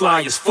 dress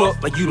fly as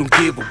fuck like you don't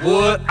give a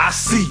what, I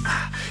see.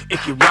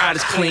 If your ride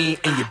is clean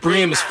and your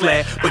brim is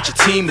flat, but your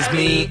team is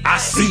mean, I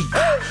see.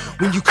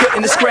 When you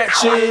cutting and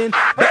scratching,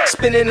 back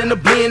spinning and the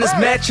blend is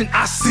matching,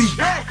 I see.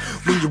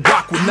 When you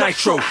rock with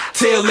nitro,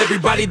 tell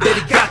everybody that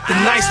he got the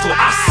nice flow,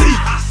 I see.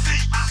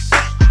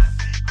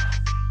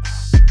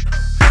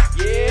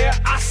 Yeah,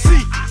 I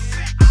see.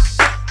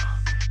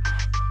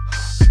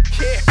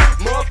 Yeah,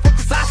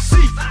 motherfuckers, I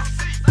see.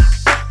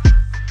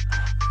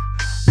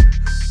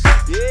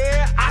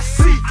 Yeah, I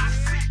see.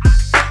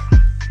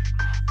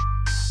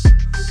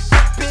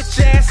 Bitch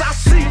ass, I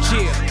see.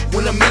 Yeah,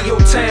 when I'm in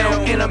your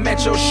town and I'm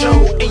at your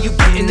show and you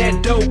getting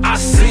that dope, I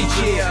see.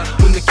 Yeah,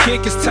 when the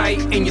kick is tight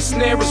and your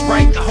snare is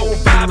right, the whole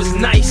vibe is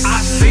nice. I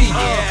see.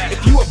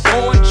 If you a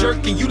born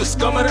jerk and you the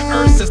scum of the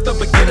earth since the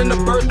beginning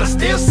of birth, I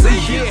still see.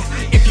 Yeah,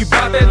 if you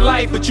bout that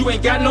life but you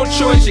ain't got no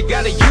choice, you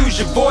gotta use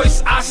your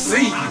voice. I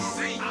see.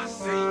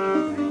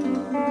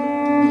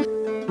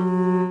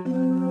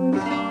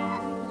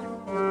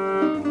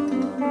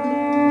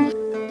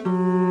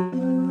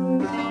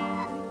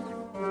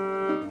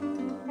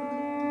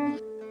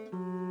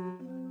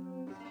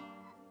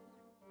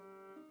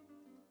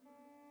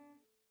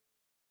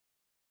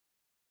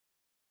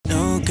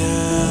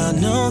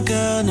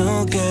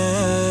 No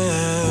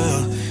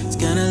girl is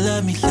gonna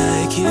love me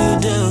like you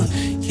do.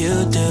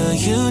 You do,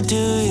 you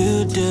do,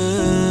 you do.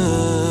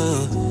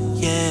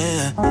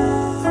 Yeah.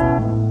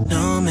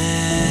 No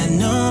man,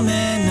 no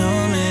man, no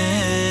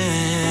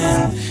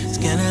man is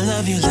gonna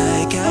love you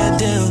like I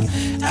do.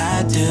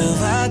 I do,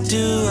 I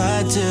do,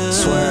 I do.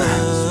 Swear.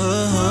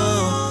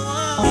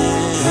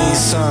 Yeah. Hey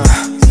son,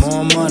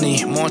 more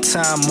money, more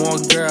time, more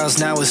girls.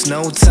 Now it's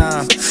no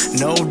time,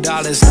 no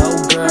dollars,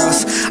 no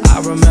girls. I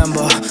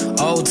remember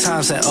old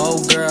times and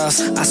old girls.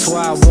 I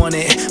swear I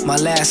wanted my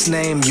last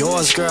name,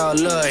 yours, girl.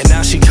 Look,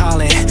 now she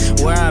calling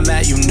where I'm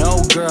at, you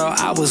know, girl.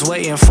 I was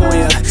waiting for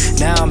you,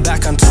 now I'm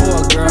back on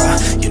tour, girl.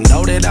 You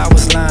know that I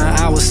was lying,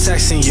 I was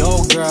texting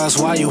your girls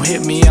while you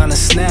hit me on a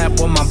snap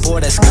with my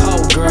boy that's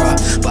cold, girl.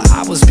 But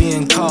I was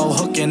being cold,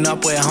 hooking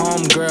up with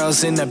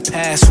homegirls. In the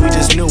past, we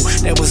just knew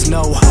there was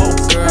no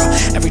hope, girl.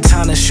 Every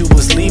time the shoe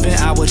was leaving,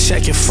 I would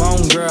check your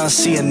phone, girl.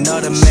 See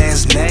another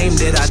man's name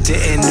that I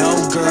didn't know,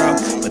 girl.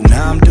 But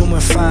now I'm doing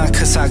fine,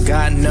 cause I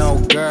got no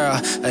girl.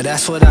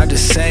 That's what I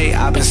just say,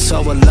 I've been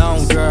so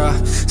alone, girl.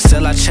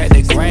 Still I check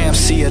the gram,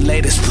 see your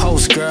latest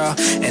post, girl.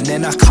 And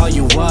then I call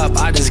you up,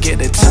 I just get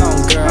the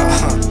tone, girl.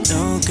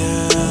 No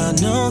girl,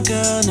 no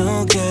girl,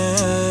 no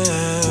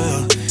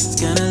girl is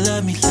gonna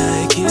love me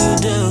like you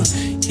do.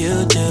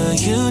 You do,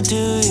 you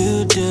do,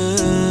 you do.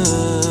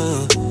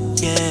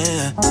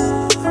 Yeah.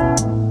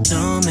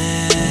 No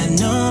man,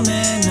 no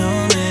man,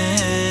 no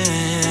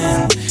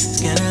man is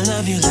gonna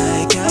love you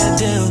like I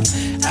do.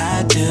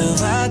 I do,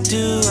 I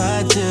do,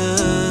 I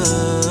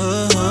do.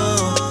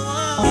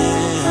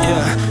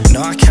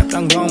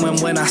 I'm going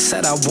when I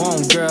said I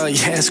won't, girl.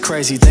 Yeah, it's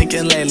crazy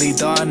thinking lately,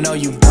 though I know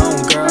you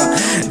don't, girl.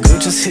 Girl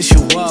just hit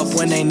you up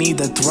when they need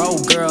the throw,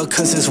 girl.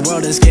 Cause this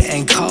world is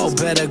getting cold,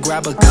 better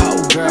grab a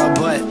coat, girl.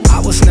 But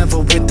I was never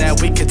with that,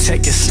 we could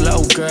take it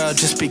slow, girl.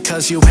 Just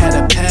because you had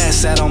a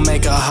past, that don't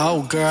make a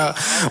hoe, girl.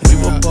 We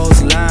were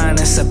both lying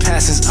and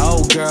surpassing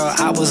old, girl.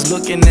 I was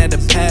looking at the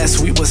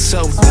past, we were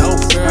so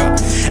dope, girl.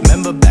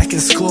 Remember back in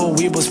school,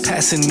 we was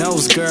passing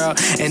notes, girl.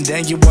 And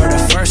then you were the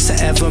first to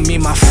ever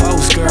meet my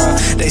foes, girl.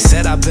 They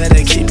said I better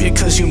keep you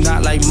cause you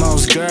not like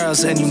most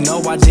girls. And you know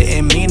I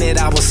didn't mean it,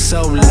 I was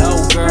so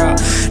low, girl.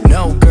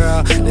 No,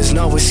 girl, there's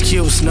no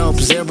excuse, no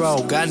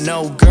zero. Got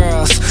no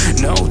girls,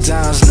 no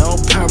dimes, no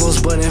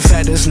pearls. But in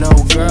fact, there's no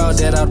girl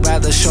that I'd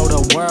rather show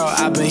the world.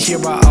 I've been here,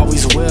 I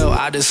always will,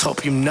 I just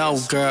hope you know,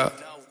 girl.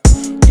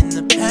 In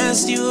the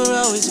past, you were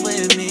always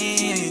with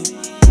me.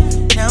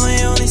 Now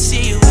I only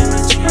see you in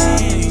my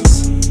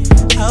dreams.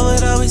 I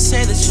would always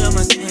say that you're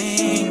my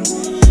queen,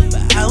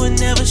 but I would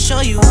never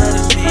show you what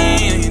I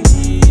mean.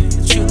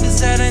 The truth is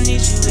that I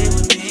need you here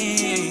with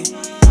me,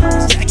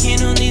 cause I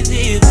can only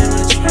live in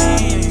my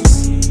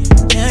dreams.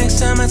 Next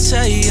time I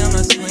tell you you're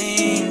my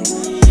queen,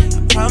 I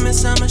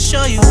promise I'ma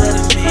show you what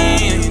I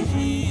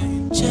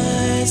mean.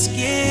 Just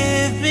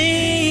give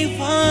me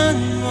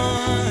one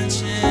more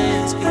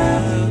chance,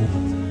 girl.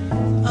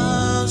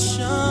 I'll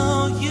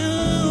show you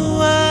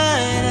what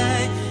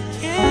I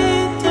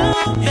can do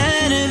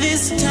better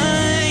this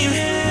time.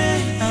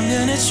 I'm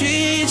gonna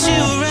treat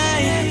you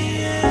right.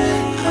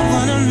 I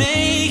wanna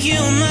make you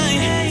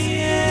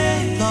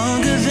mine,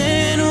 longer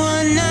than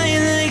one night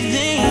like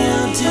they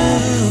all do.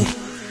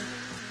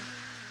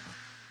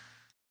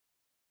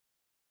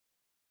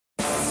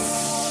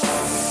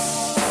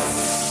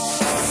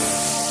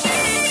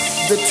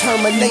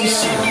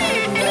 Determination,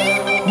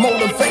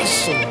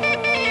 motivation,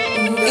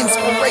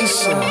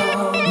 inspiration,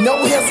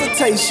 no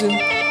hesitation,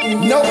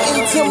 no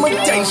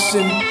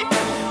intimidation.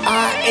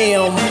 I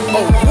am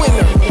a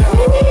winner.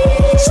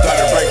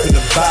 Started right from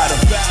the bottom,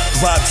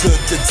 drive to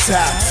the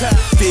top.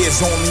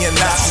 Fear's only an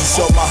option,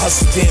 so my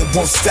hustle game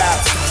won't stop.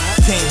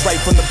 Came right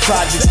from the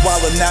projects,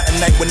 wildin' out at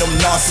night with no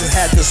nonsense.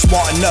 Had to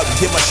smarten up,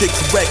 get my shit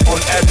correct. On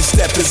every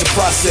step is a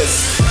process.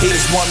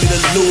 Haters want me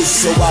to lose,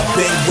 so I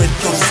bang with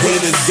those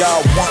haters.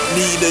 Y'all want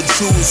me to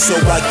choose, so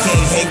I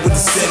can't hang with the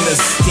sinners.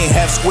 Can't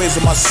have squares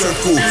in my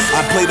circle.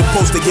 I play the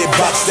post, they get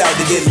boxed out,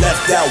 they get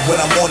left out when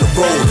I'm on the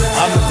road.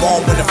 I'm the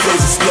bomb when the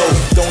flows are slow.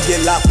 Don't get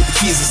locked with the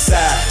keys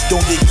inside.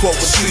 Don't get caught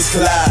when trees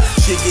collide.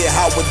 Shit get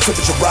hot when the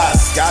temperature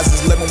rise. Skies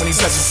is lemon when he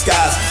touches the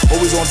skies.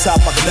 Always on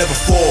top, I can never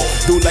fall.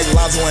 Do like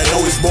Lonzo and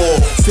always ball.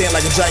 Stand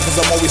like a giant cause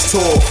I'm always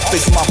tall.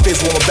 Facing my face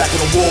while I'm back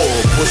on the wall.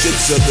 Push it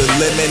to the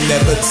limit,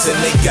 never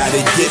timid. Gotta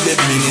give it,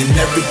 meaning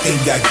everything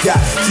I got.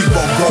 Keep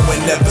on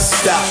going, never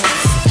stop.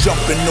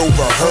 Jumping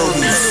over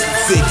hurdles,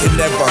 fear can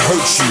never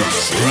hurt you.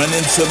 Run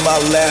into my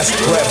last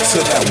breath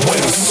to that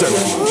winner's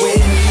circle.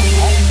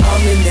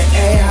 I'm in the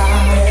air,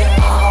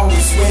 I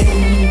always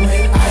win.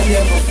 I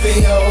never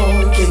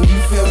fail, can you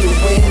feel the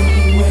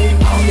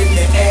wind? I'm in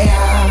the air,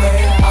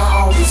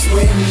 I always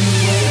win.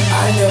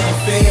 I never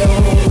fail,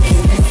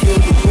 can you feel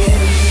the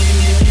wind?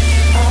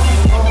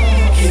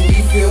 Can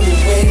you feel the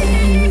wind?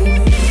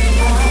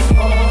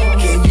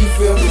 Can you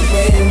feel the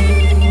wind?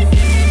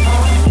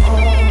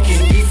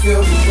 Can you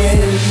feel the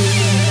wind?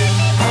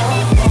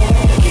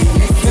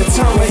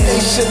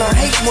 Determination, I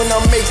hate when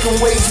I'm making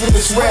waves with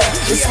this rap.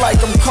 It's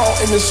like I'm caught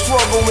in the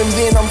struggle and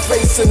then I'm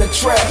facing a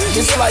trap.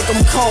 It's like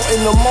I'm caught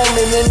in the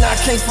moment and I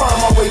can't find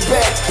my way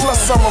back.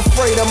 Plus I'm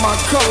afraid of my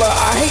color.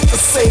 I hate to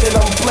say that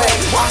I'm black.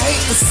 I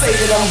hate to say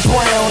that I'm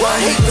brown. I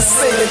hate to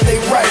say that they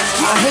right.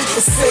 I hate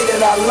to say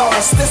that I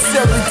lost. This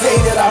every day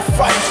that I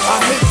fight. I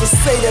hate to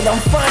say that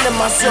I'm finding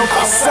myself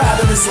outside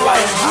of this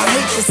life. I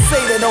hate to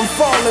say that I'm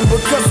falling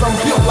because I'm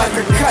built like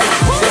a kite.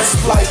 That's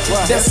flight,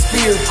 that's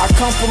fear. I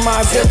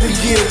compromise every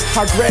year.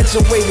 I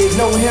graduated,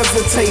 no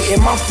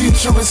hesitating, my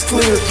future is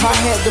clear. I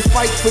had to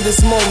fight for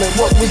this moment,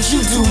 what would you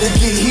do to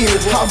get here?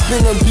 I've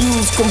been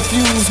abused,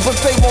 confused, but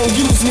they won't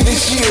use me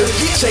this year.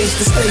 Change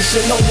the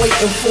station, no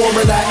waiting for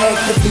it, I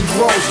actively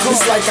grow.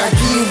 It's like I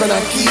give and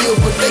I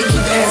give, but they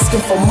keep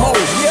asking for more.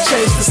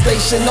 Change the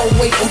station, no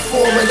waiting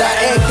for it,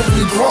 I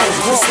actively grow.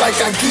 It's like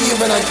I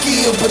give and I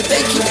give, but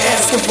they keep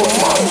asking for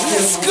more.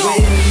 Let's go.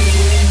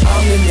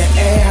 I'm in the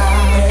air,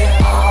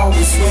 I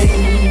always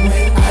win.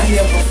 I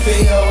never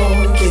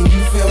fail, can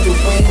you feel the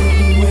wind?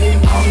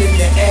 I'm in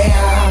the air,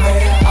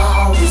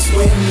 I always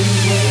win.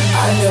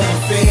 I never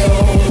fail,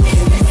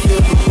 can you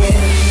feel the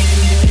wind?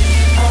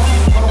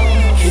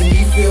 Can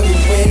you feel the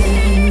wind?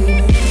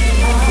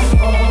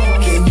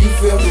 Can you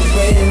feel the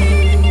wind?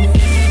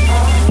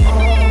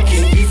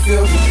 Can you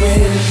feel the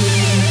wind?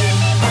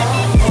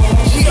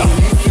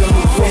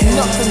 From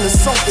nothing to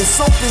something,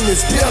 something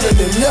is better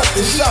than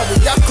nothing. Shawty,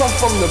 I come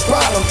from the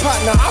bottom,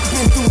 partner, I've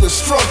been through the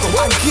struggle.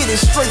 I get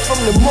it straight from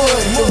the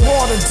mud, the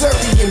water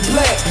dirty and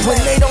black. When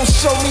they don't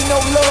show me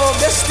no love,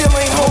 that still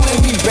ain't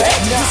holding me back.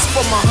 This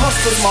for my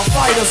hustlers, my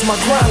fighters, my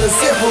grinders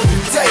every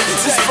day.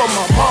 This for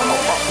my mama,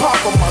 my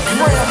papa, my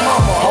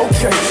grandmama.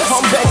 Okay,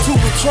 I'm back to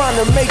it trying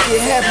to make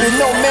it happen,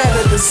 no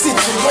matter the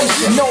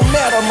situation, no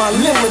matter my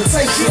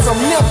limitations.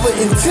 I'm never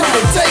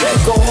intimidated.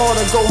 Go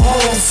hard or go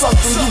home,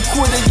 sucker. You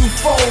quit or you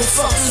phone,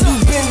 sucker. You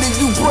bend or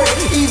you break.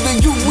 Either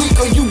you weak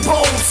or you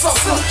bone,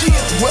 sucker.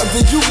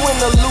 Whether you win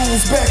or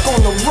lose, back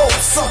on the rope,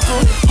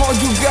 sucker. All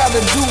you gotta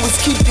do is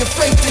keep your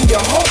faith and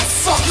your hope,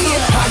 sucker.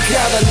 I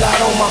got a lot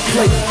on my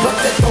plate, but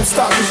that don't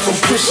stop me from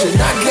pushing.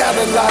 I got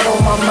a lot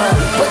on my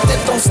mind, but that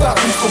don't stop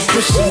me from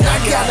pushing. I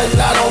got a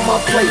lot on my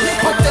plate,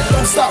 but that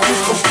don't stop me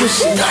from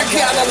pushing. I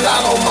got a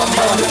lot on my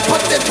mind,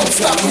 but that don't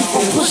stop me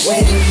from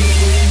pushing.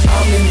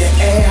 I'm in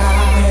the air.